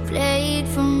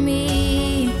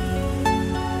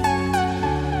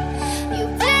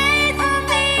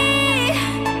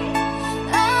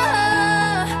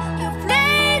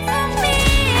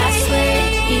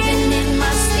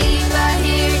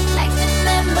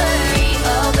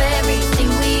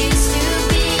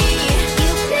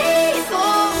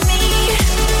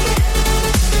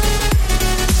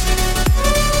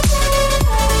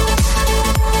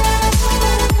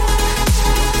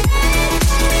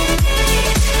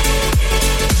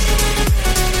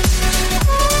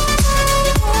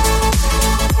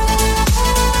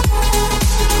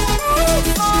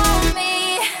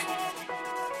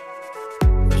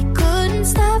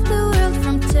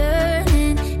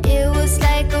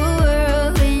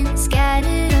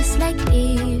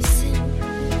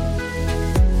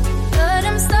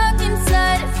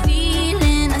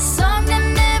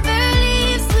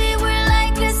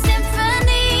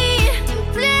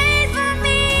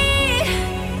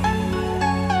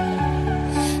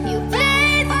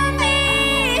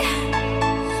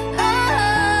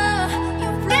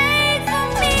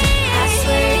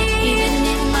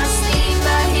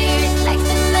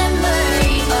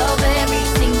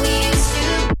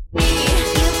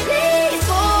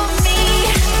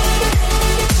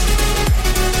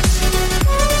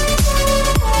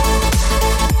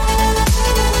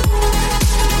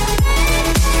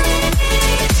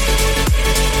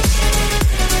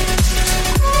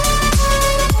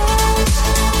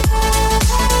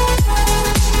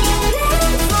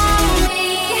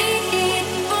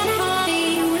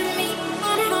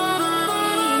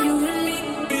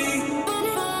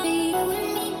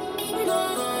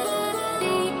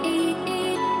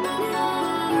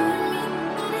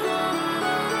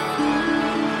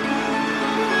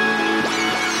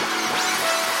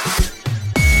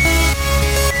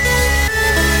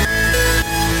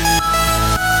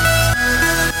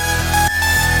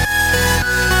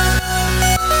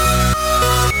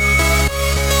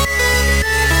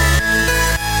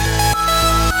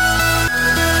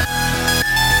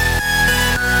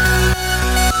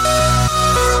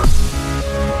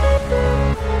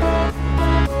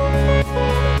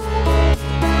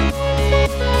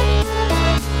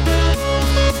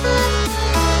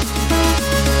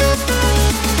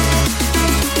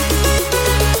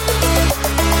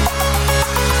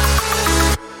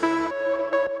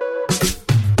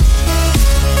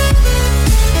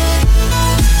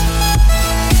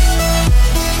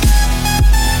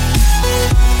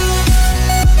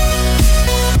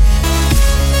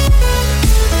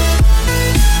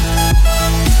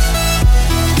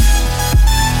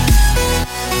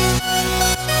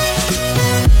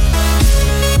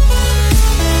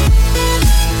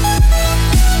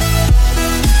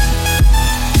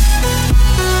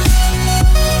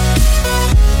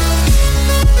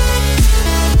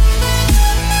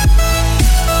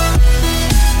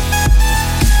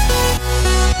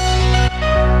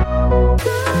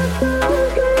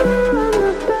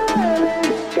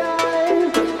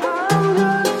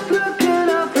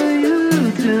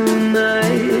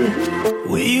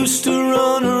 We used to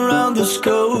run around this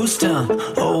ghost town,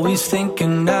 always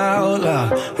thinking out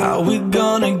loud, how we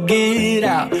gonna get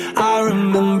out. I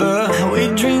remember we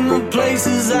dreamed of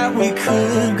places that we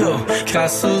could go,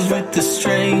 castles with the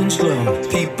strange glow,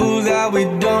 people that we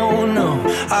don't know.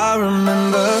 I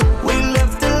remember we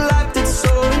lived a life that's so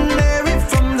ordinary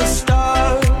from the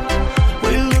start.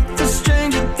 We looked for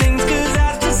stranger things, cause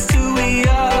that's just who we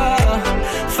are.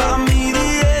 Found me the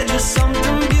edge of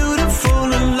something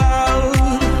beautiful and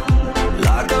loud,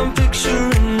 like I'm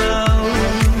picturing now.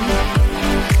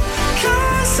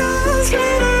 Castles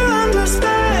glitter under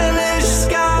Spanish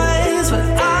skies, but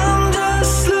I'm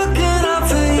just looking up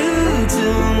for you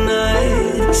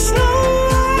tonight. Snow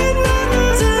white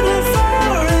mountains in a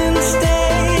foreign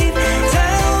state.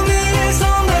 Tell me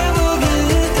someday we'll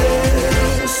get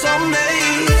there. Someday.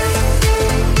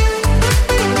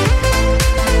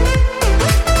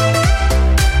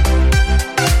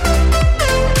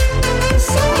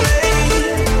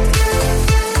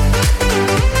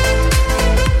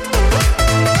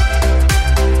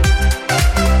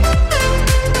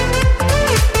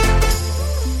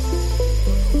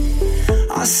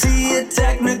 I see a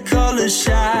technicolor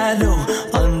shadow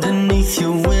underneath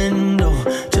your window.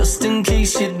 Just in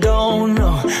case you don't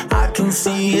know, I can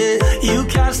see it. You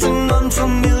cast an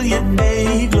unfamiliar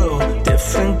day glow,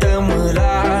 different than what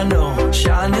I know,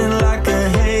 shining like a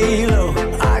halo.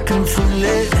 I can feel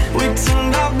it. We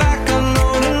turned our back on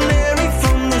ordinary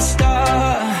from the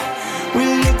start. We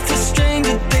look for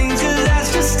stranger things, cause that's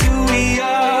just who we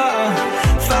are.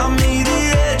 Found me the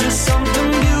edge of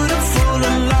something beautiful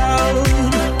and loud.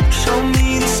 Show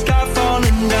me the sky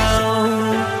falling down.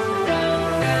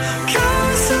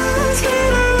 Castles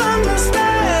glitter under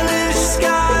Spanish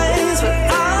skies, but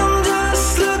I'm just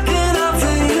looking up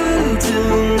for you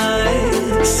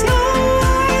tonight. Snow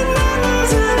white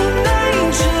mountains in an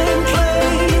ancient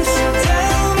place.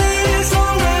 Tell me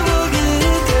someday we'll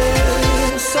get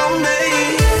there. Someday.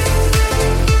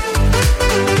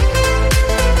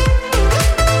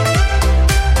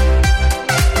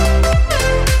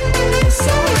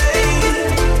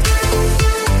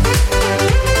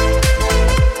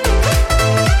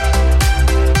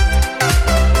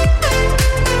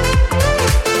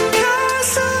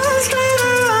 Castles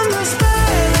glitter under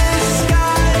Spanish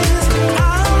skies, but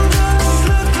I'm just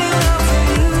looking up for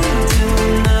you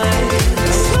tonight.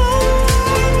 Snow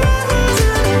white mountains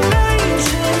in an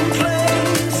ancient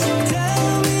place.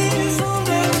 Tell me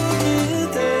someday we'll get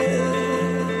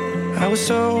there. I was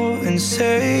so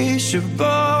insatiable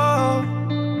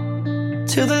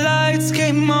till the lights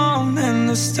came on and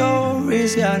the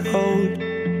stories got old.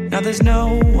 Now there's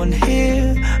no one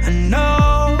here, I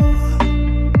know,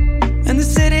 and the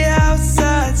city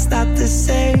outside's not the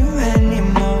same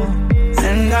anymore.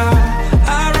 And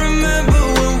I remember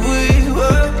when we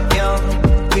were young,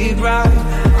 we'd write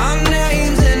our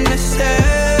names in the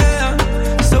sand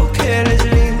so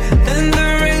carelessly, then the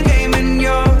ring came and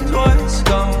yours was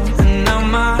gone, and now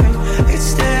mine, it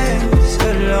stands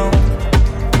alone.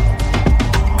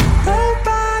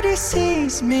 Nobody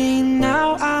sees me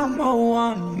now, I'm a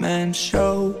one-man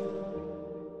show.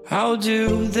 I'll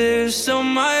do this on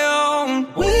my own.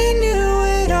 We knew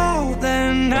it all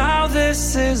then, now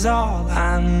this is all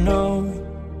I know.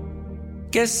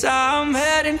 Guess I'm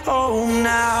heading home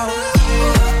now.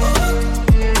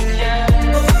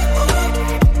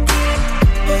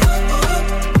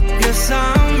 Guess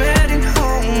I'm heading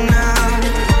home now.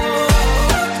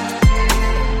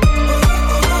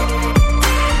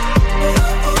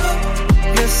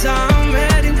 Guess I'm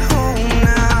heading home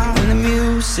now. And the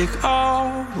music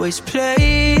always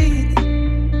played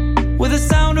with the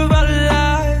sound of our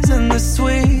lives and the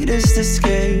sweetest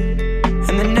escape.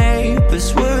 And the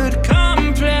neighbors would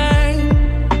complain,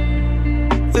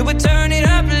 we would turn it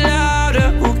up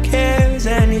louder, who cares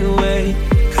anyway?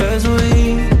 Cause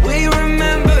we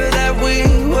remember that we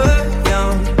were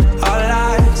young, our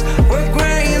lives were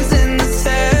grains in the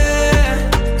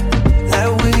sand, that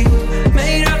we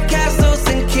made our castles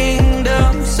and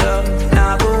kingdoms up.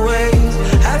 Now the waves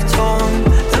have torn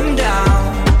them down.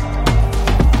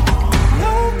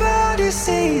 Nobody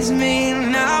sees me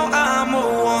now, I'm a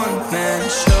one-man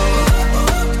show.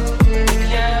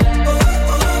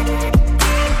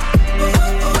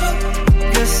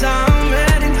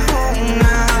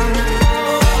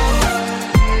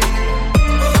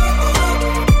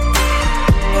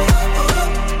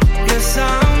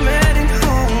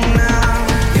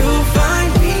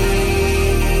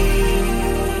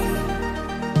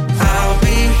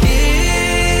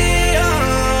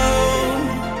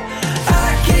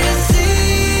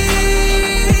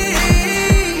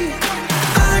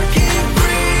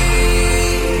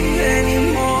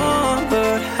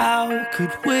 How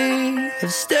could we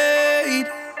have stayed?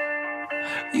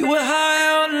 You were high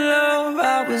on love,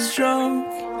 I was drunk,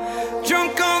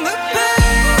 drunk on the pain.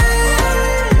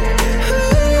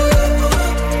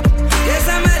 Yes,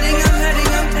 I'm heading home.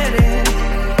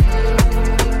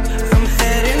 Yes, I'm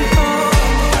heading home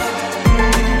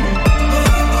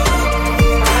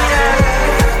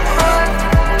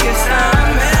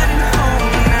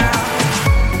now.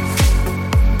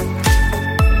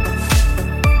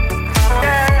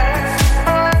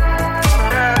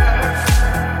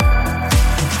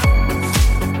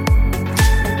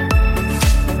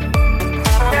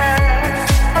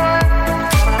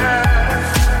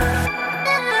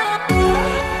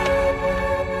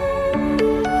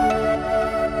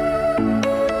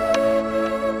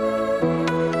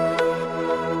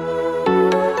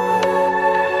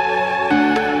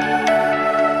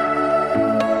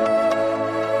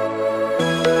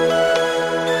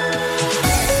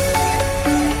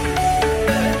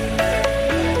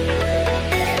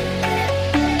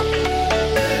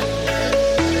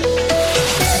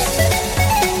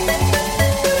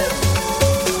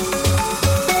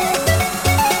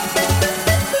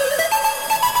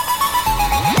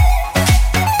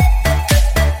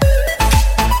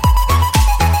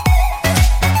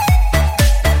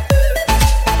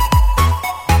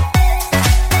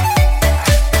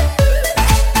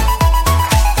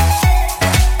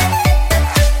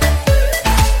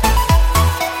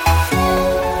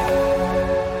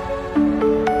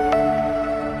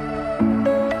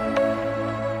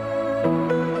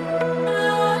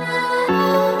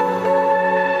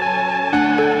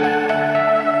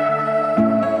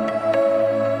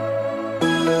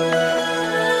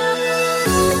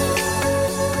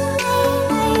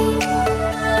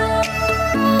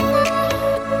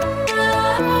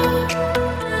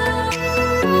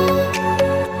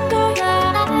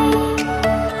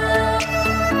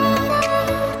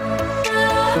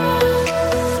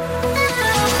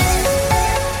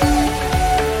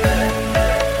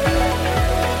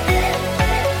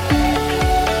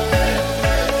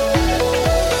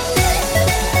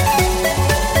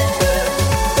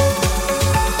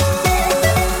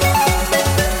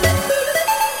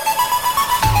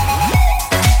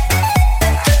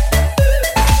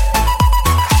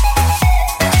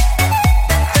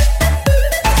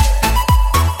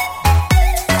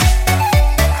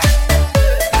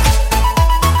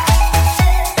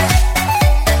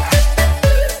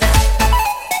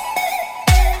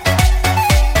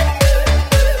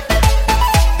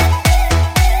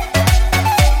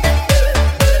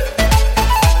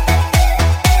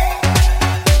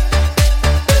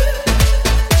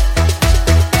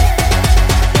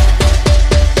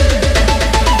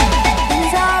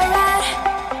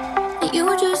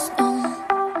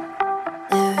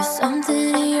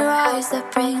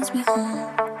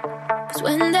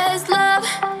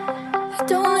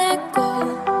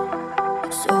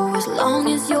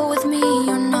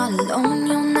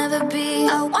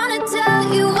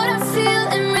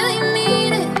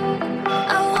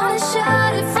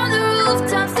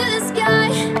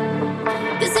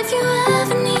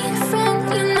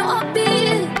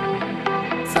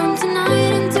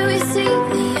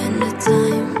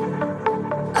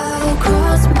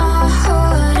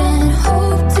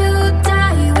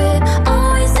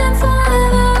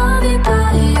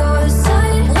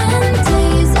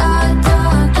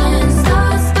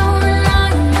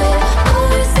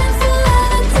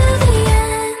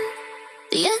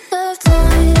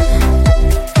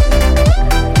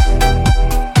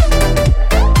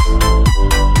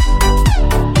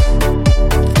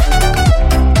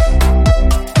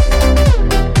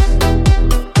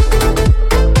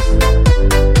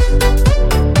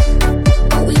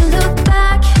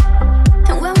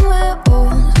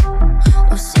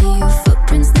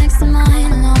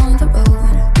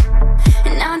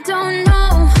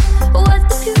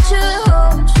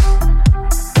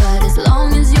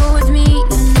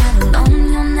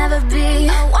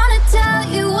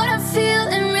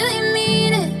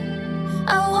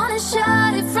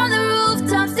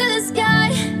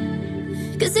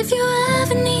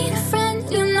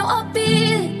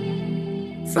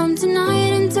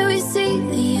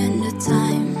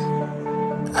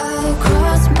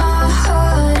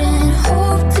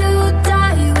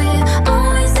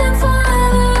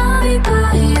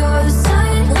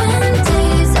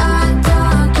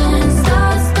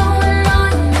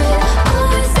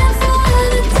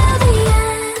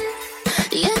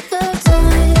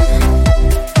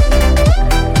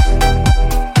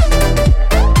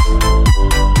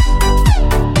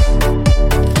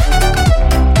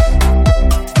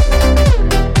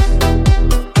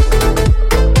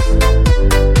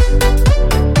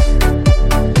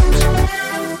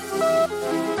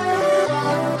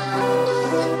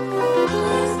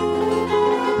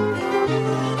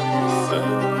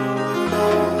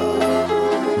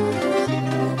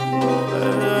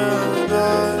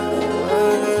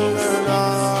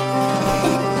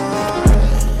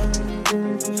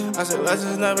 let's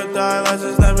just never die, let's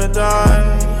just never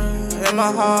die. In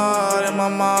my heart, in my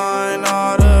mind,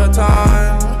 all the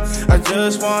time. I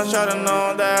just want y'all to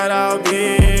know that I'll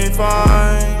be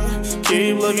fine.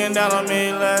 Keep looking down on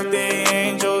me, let the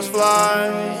angels fly.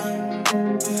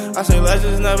 I say let's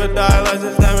just never die, let's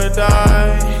just never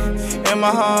die. In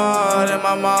my heart, in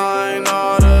my mind,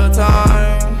 all the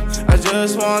time. I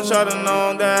just want y'all to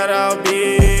know that I'll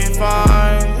be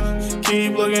fine.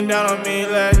 Keep looking down on me,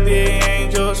 let the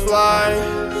angels fly.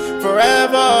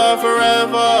 Forever,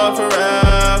 forever,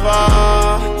 forever.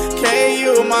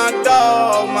 KU, my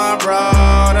dog, my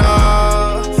brother.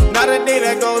 Not a day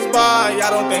that goes by, I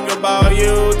don't think about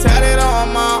you. Tatted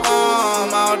on my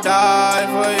arm, I'll die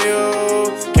for you.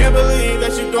 Can't believe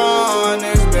that you're gone,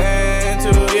 it's been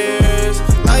 2 years.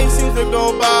 Life seems to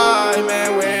go by,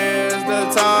 man, where's the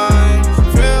time?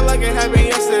 Feel like it happened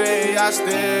yesterday, I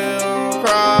still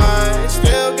cry.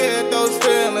 Still get those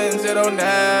feelings, it'll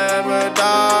never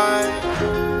die.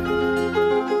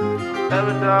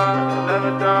 Never die,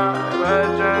 never die,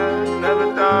 legend.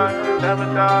 Never die, never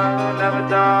die, never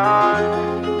die.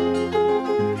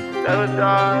 Never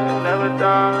die, never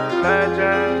die,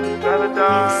 legend. Never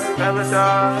die, never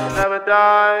die, never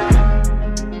die.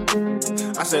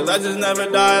 I say let's just never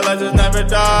die, let's just never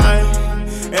die.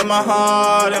 In my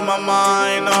heart, in my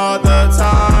mind, all the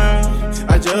time.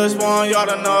 I just want y'all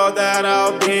to know that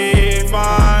I'll be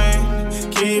fine.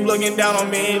 Keep looking down on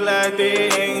me, let the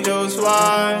angels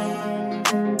fly.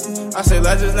 I say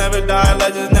let's just never die,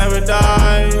 let's just never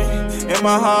die. In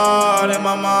my heart, in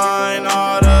my mind,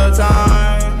 all the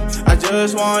time. I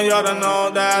just want y'all to know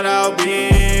that I'll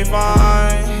be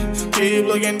fine. Keep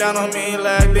looking down on me,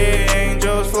 let the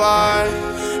angels fly.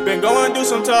 Been going through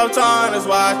some tough times, that's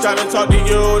why I try to talk to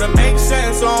you to make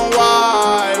sense on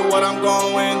why, what I'm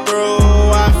going through.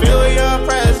 I feel your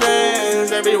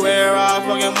presence everywhere I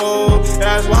fucking move.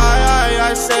 That's why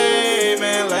I say,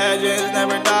 man, legends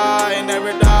never die,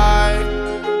 never die.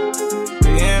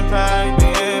 The impact you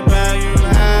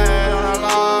had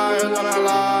on our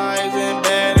lives,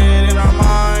 embedded in our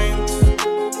minds.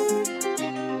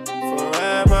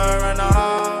 Forever in our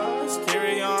hearts,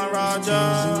 carry on,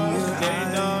 Roger.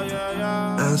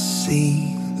 I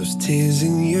see those tears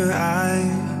in your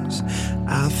eyes.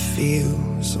 I feel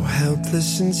so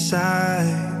helpless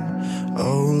inside.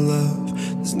 Oh love,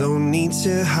 there's no need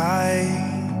to hide.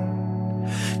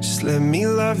 Just let me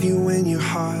love you when your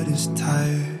heart is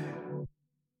tired.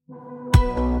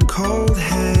 Cold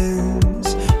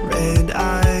hands, red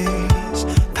eyes,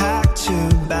 packed your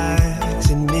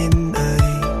bags at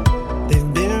midnight.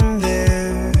 They've been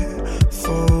there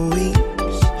for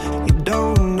weeks. You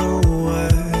don't know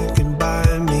what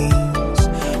goodbye means.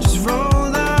 Just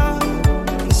roll up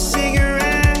a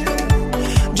cigarette.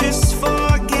 Just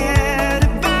forget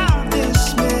about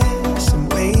this mess. I'm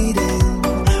waiting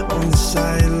on the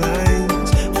sidelines,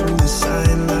 from the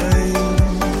sidelines.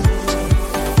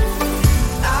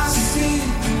 I see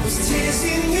those tears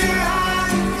in your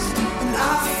eyes, and I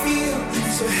feel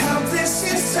so helpless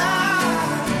inside.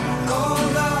 Oh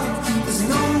love, there's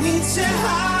no need to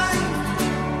hide.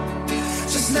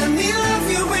 Just let me love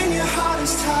you when your heart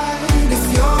is tired. If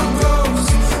your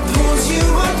ghost pulls you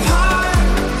apart,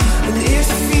 and it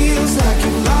feels like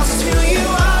you've lost who you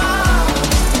are,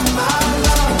 my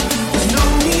love, there's no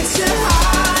need to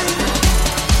hide.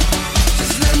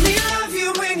 Just let me love you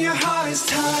when your heart is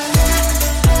tired.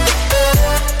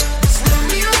 Just let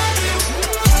me love you.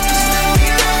 Just let me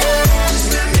love you. Just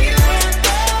let me love you.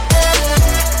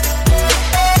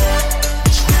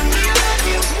 Just let me love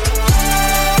you.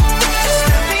 Just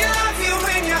let me love you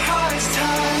when your heart is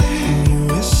tired. You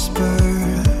whisper,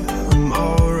 I'm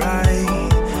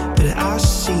alright, but I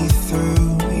see through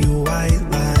your white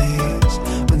lies.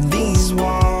 But these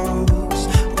walls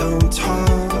don't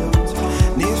talk,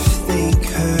 and if they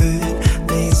could,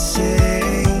 they'd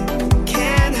say,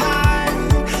 can't hide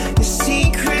your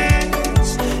secrets.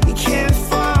 You can't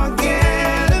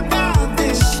forget about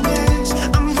this mess.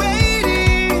 I'm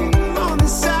waiting on the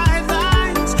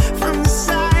sidelines, from the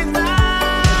sidelines.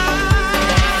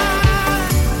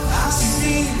 I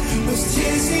see those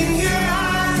tears in your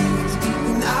eyes,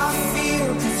 and I feel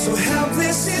so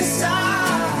helpless inside.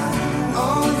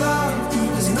 Oh love,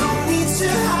 there's no need to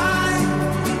hide.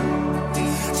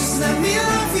 Just let me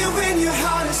love you when your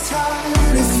heart is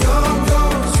tired. If your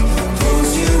ghost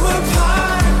pulls you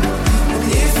apart, and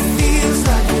it feels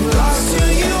like you've lost who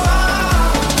you are,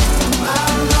 my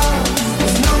love,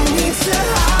 there's no need to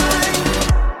hide.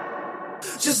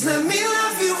 Just let me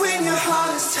love you when your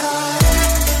heart is tired.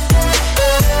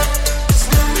 Just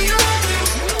let me love you.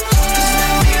 Just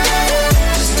let me love you.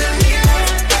 Just let me love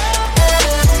you.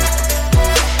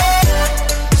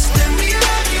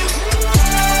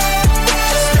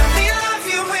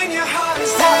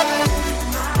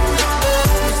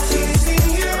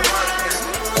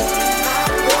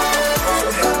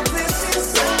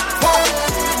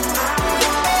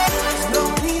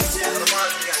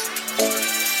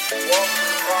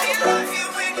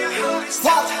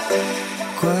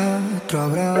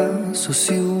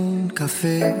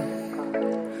 café,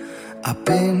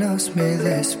 apenas me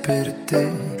desperté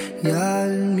y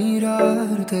al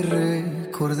mirarte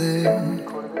recordé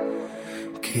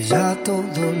que ya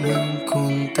todo lo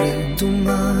encontré en tu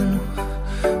mano,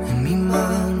 en mi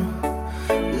mano,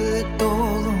 de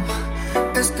todo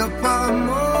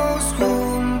escapamos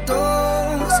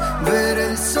juntos, ver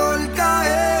el sol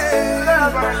caer.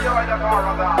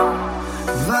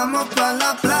 Vamos pa'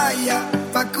 la playa,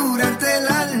 pa' curarte el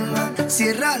alma.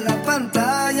 Cierra la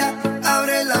pantalla,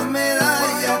 abre la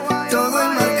medalla. Todo el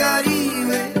mar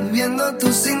Caribe, viendo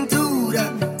tu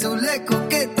cintura. Tú le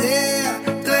coqueteas,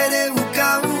 tú eres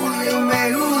buscabulla y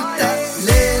me gusta.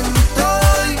 Lento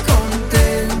y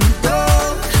contento,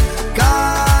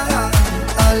 cara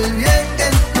al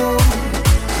viento.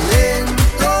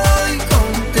 Lento y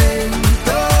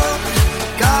contento,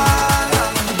 cara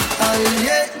al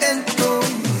viento.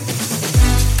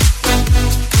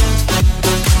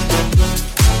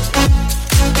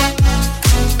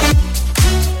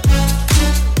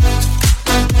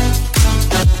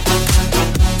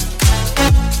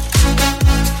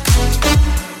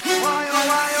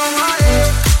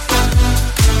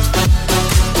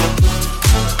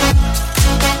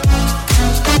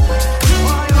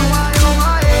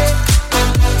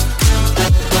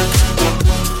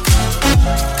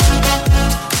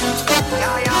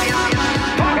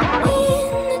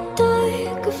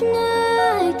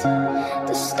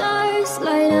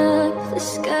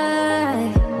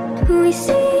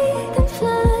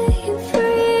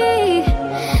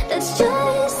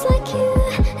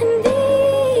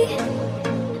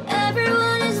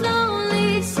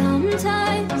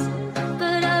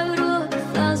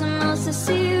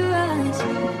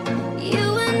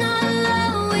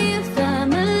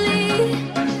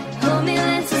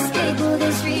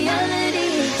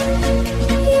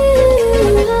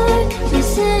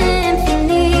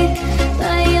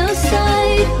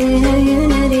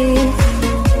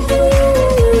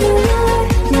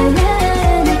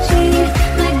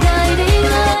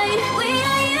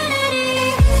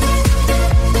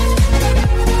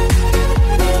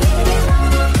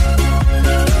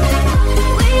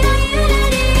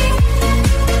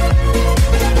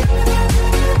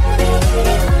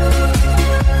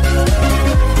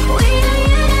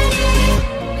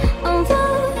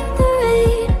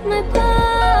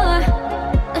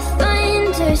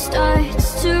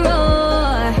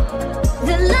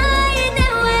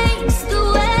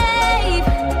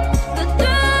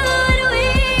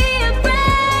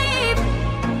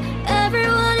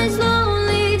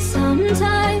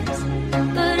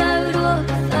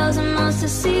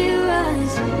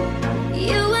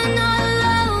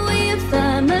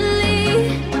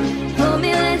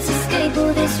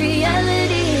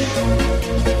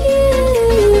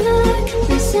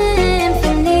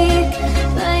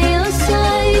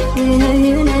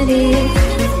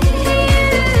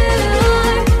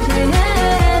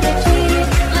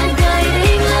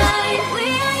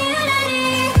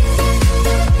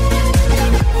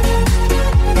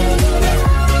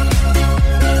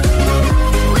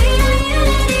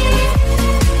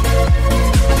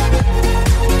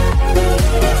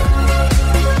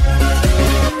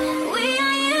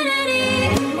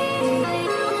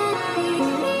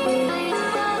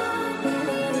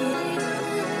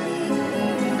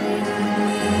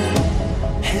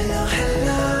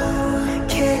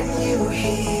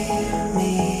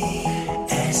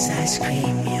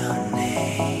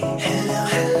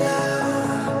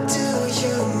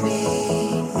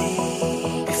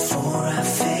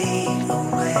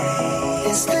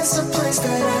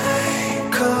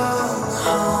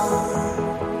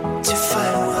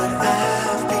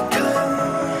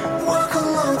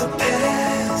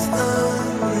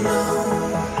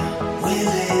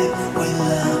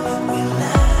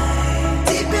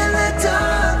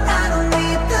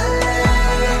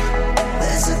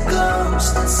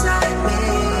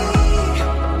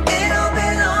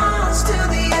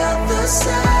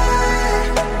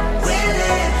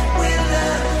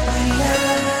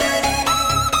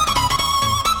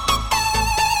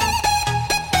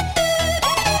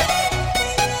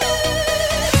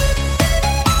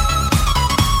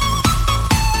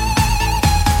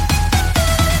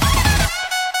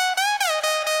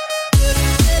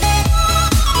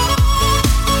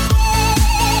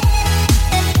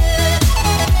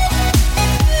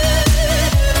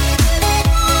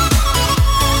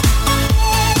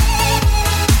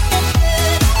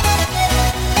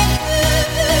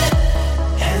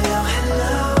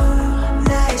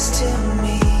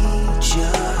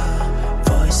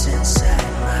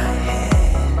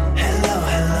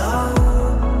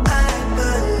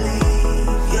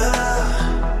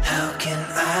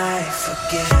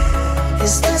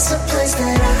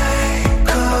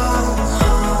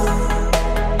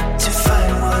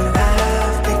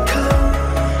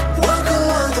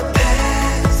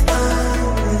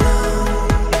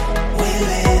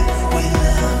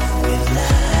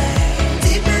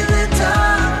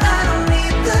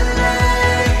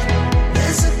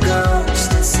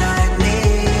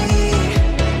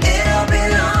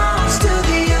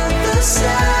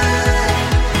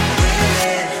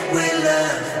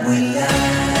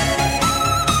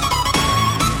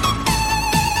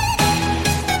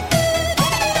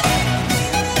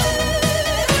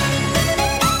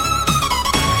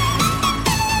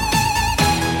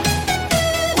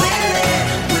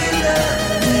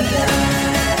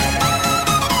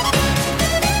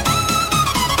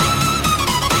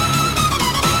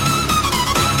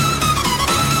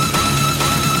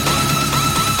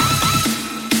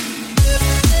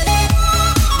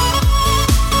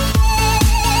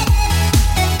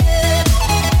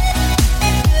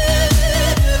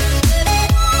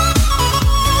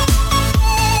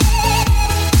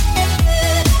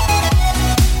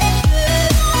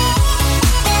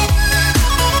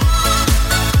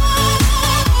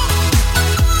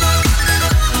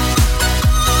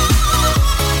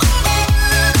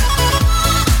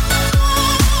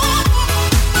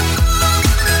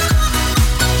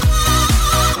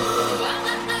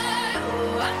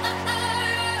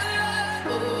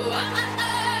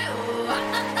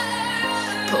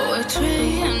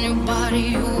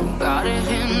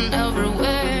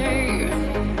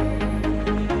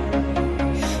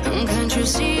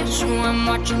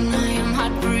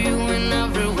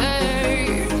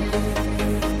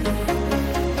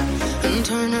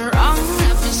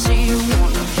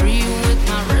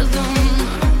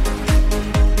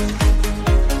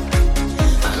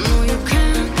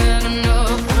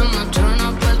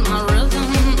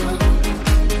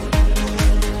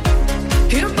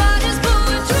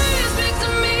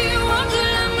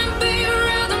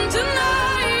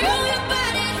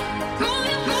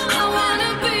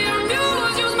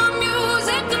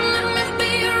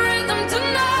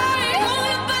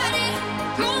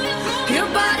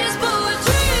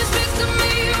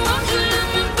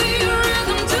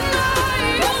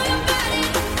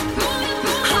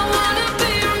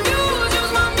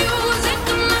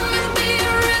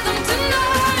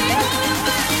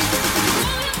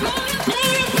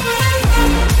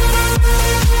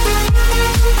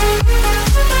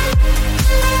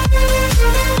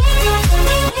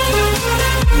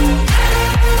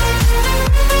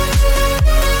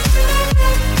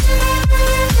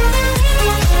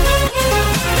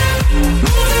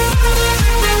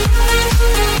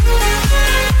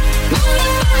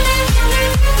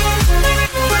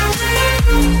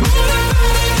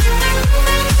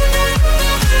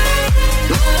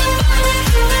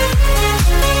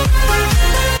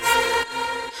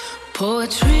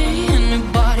 poetry in your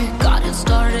body, got it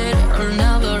started or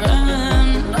never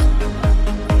end.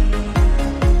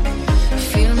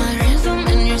 Feel my rhythm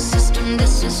in your system,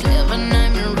 this is living,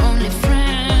 I'm your only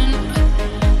friend.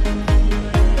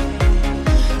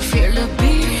 Feel the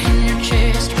beat in your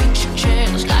chest, reach your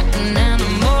chest like an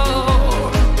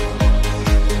animal.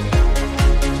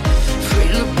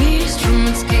 Free the beast from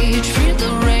its cage, free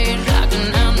the rage like an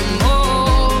animal.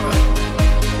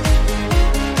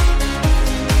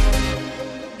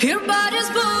 Your body's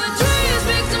poetry,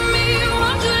 speak to me.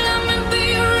 Won't you let me be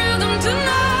your rhythm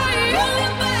tonight? Move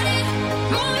your body,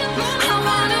 move your body. I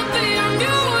wanna be your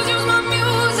muse, use my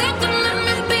music to let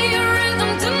me be your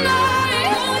rhythm tonight.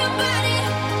 Move your body,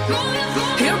 move your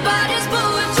body. Your body's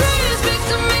poetry, speak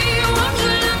to me. Won't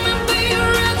you let me be your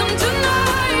rhythm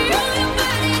tonight? Move your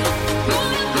body,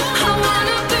 move your body. I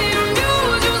wanna be your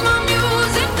muse, use my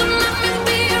music to let me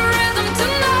be your rhythm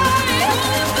tonight.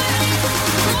 Move your body,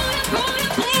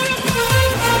 move your body.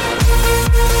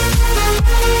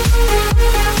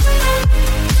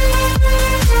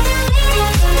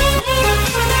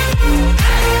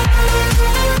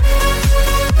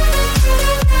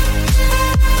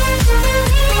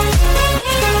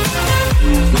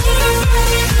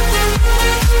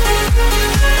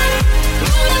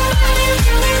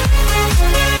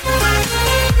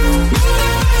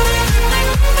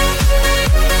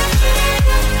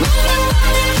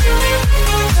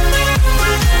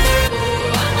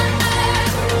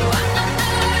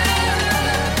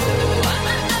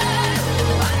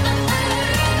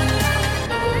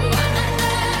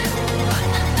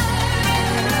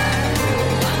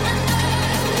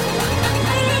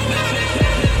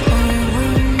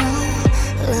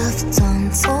 Left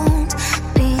untold,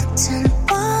 beaten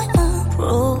by a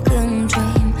broken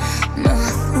dream.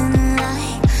 Nothing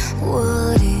like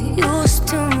what it used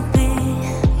to be.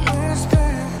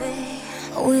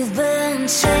 We've been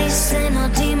chasing our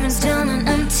demons down an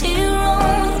empty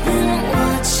road. Been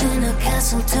watching a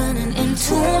castle turning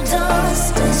into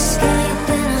dust.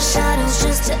 Escaping our shadows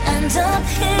just to end up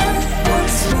here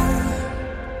once more.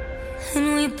 And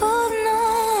we both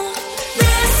know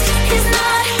this is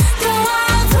not the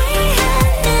world we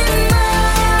had in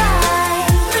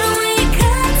mind. But we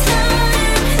got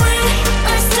time, we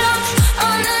are stuck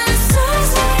on answers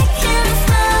we can't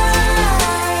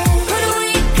find. But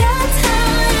we got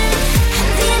time,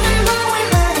 and even though we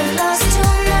might have lost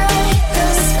tonight, the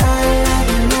skyline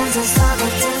reminds us of a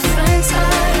different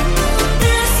time.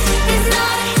 This is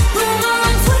not the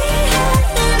world we had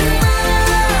in mind.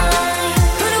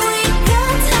 But we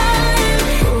got time.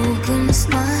 Broken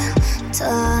smile,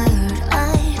 tired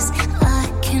eyes, I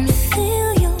can feel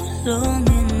your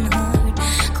longing heart.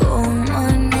 Call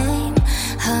my name,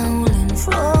 howling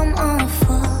from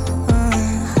afar.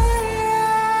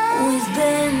 We've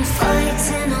been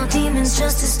fighting our demons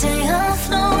just to stay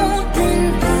afloat. Been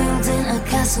building a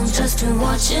castle just to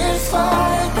watch it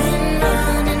fall. Been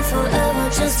running forever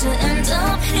just to end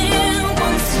up here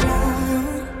once more.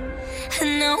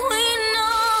 And now we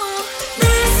know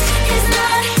this is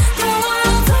not the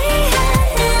world we had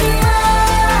in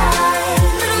mind.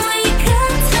 But we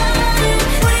got time,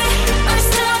 we are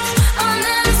stuck on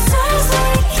answers we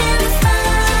can't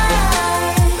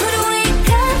find. But we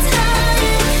got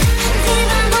time, and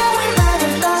even though we might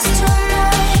have lost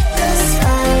tonight, the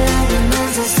skyline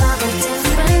reminds us of a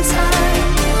different time.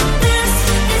 This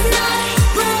is not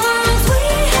the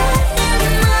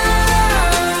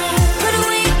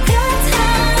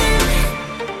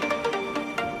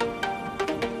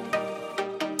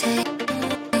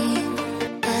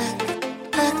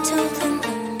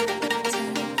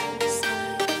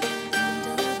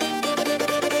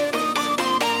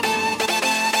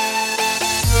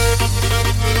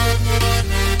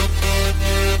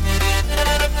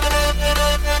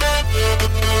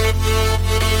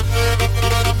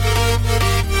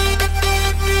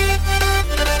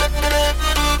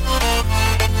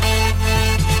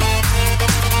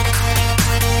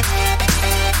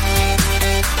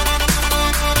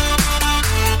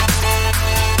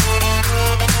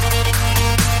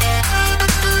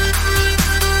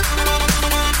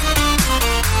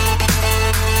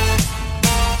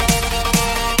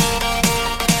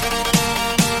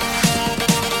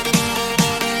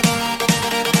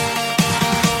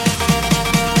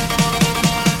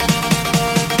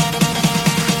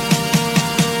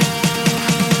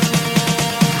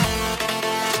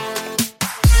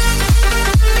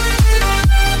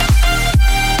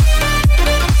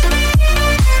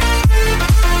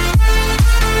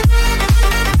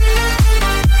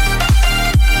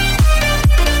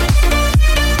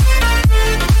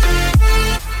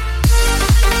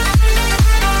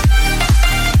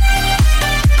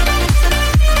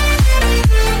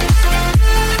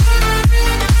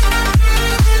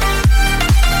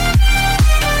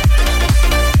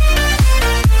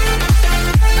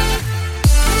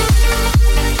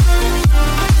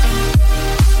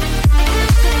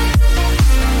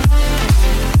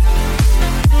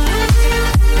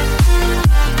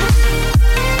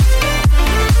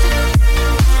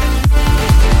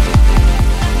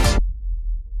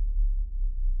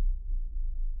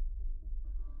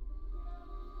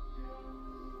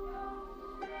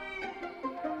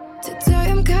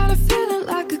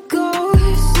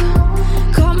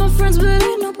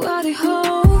somebody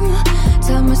home.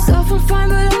 Tell myself I'm fine,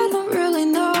 but I don't really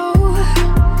know.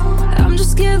 I'm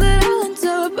just scared that I'll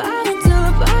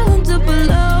end up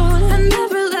alone. I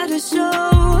never let it show,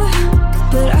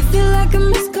 but I feel like a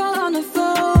missed call on the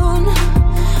phone.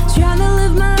 Trying to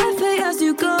live my life, pay as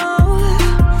you go,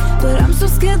 but I'm so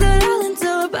scared that I'll end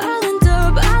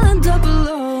up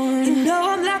alone. You know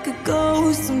I'm like a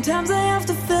ghost, sometimes I have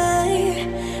to fade,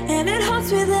 and it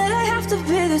haunts me that I have to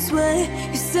be this way.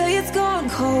 You say it's gone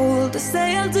cold, I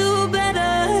say I'll do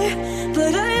better,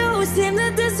 but I always seem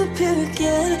to disappear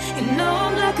again. You know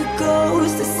I'm like a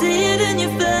ghost, I see it in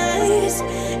your face,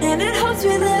 and it haunts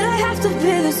me that I have to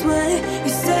be this way. You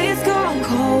say it's gone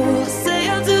cold, I say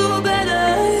I'll do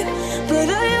better, but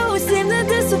I always seem to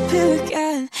disappear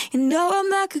again. You know I'm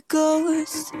like a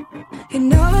ghost. You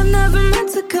know I never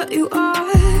meant to cut you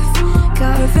off.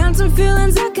 Got a phantom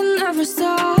feelings I can never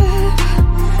stop.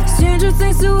 Stranger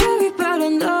things to worry about, I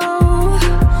know,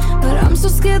 but I'm so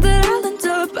scared that I'll end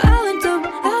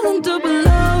up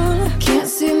alone. Can't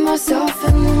see myself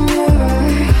in the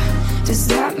mirror. Does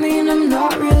that mean I'm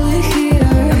not really here?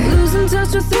 I'm losing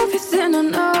touch with everything I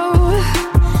know,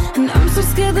 and I'm so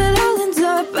scared that I'll end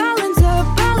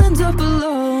up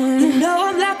alone. You know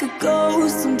I'm like a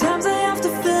ghost, sometimes I have to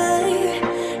fade,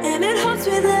 and it haunts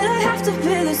me that I have to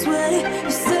be this way.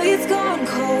 You say it's gone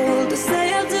cold, I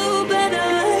say I'll do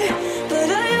better, but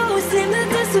I always seem to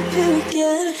disappear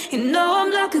again. You know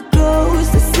I'm like a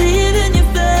ghost, I see it in your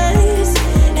face,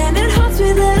 and it haunts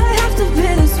me that I have to be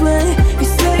this way. You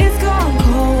say it's gone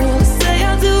cold, I say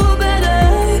I'll do better,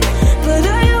 but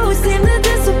I always seem to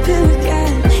disappear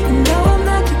again. You know I'm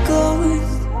like a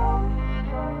ghost.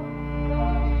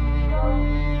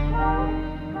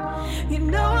 You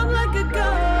know I'm like a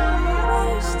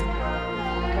ghost.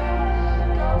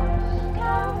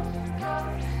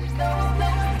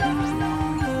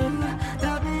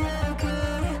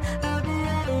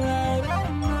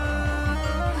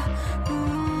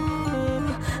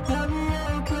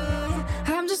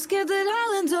 I'm just scared that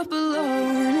I'll end up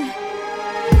alone.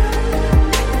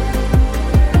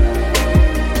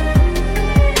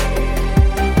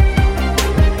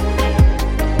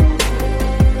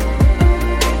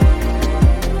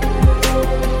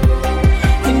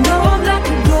 You know I'm like a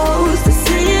ghost, I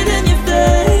see it in your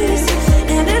face,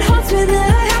 and it haunts me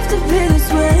that I have to be this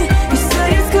way. You say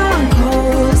it's gone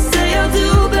cold, I say I'll do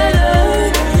better,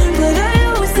 but I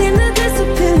always seem to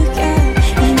disappear again.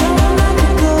 You know I'm like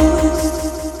a ghost.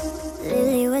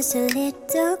 Lily was a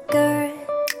little girl,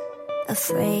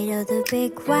 afraid of the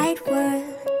big white world.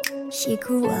 She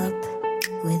grew up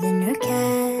within her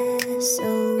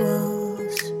castle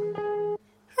walls.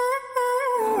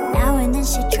 Now and then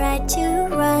she tried to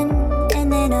run,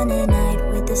 and then on a night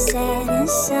with the setting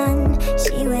sun,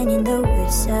 she went in the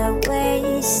woods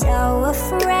away, so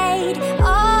afraid,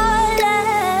 all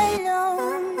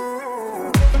alone.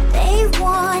 They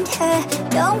warned her,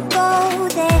 don't go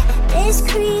there, there's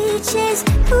creatures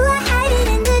who are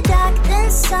hiding in the dark. Then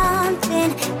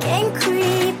something came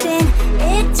creeping,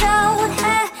 it told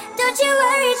her, don't you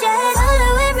worry, just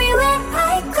follow everywhere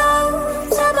I go.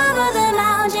 Top of all the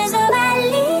mountains, a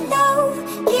valley low,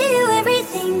 give you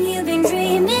everything you've been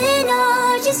dreaming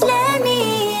of, just let me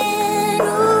in.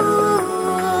 Ooh.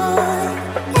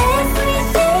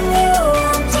 Everything you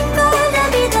want to go,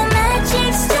 there'll be the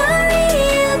magic story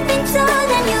you've been told,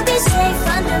 and you'll be safe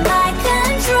under my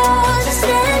control, just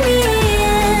let me in.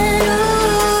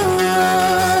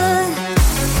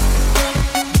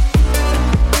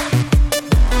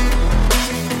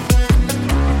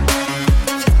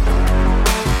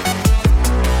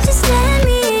 Just let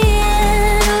me in.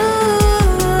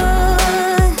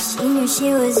 She knew she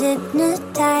was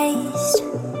hypnotized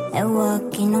and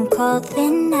walking on cold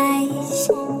thin ice.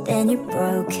 Then it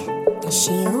broke and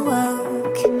she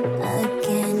awoke.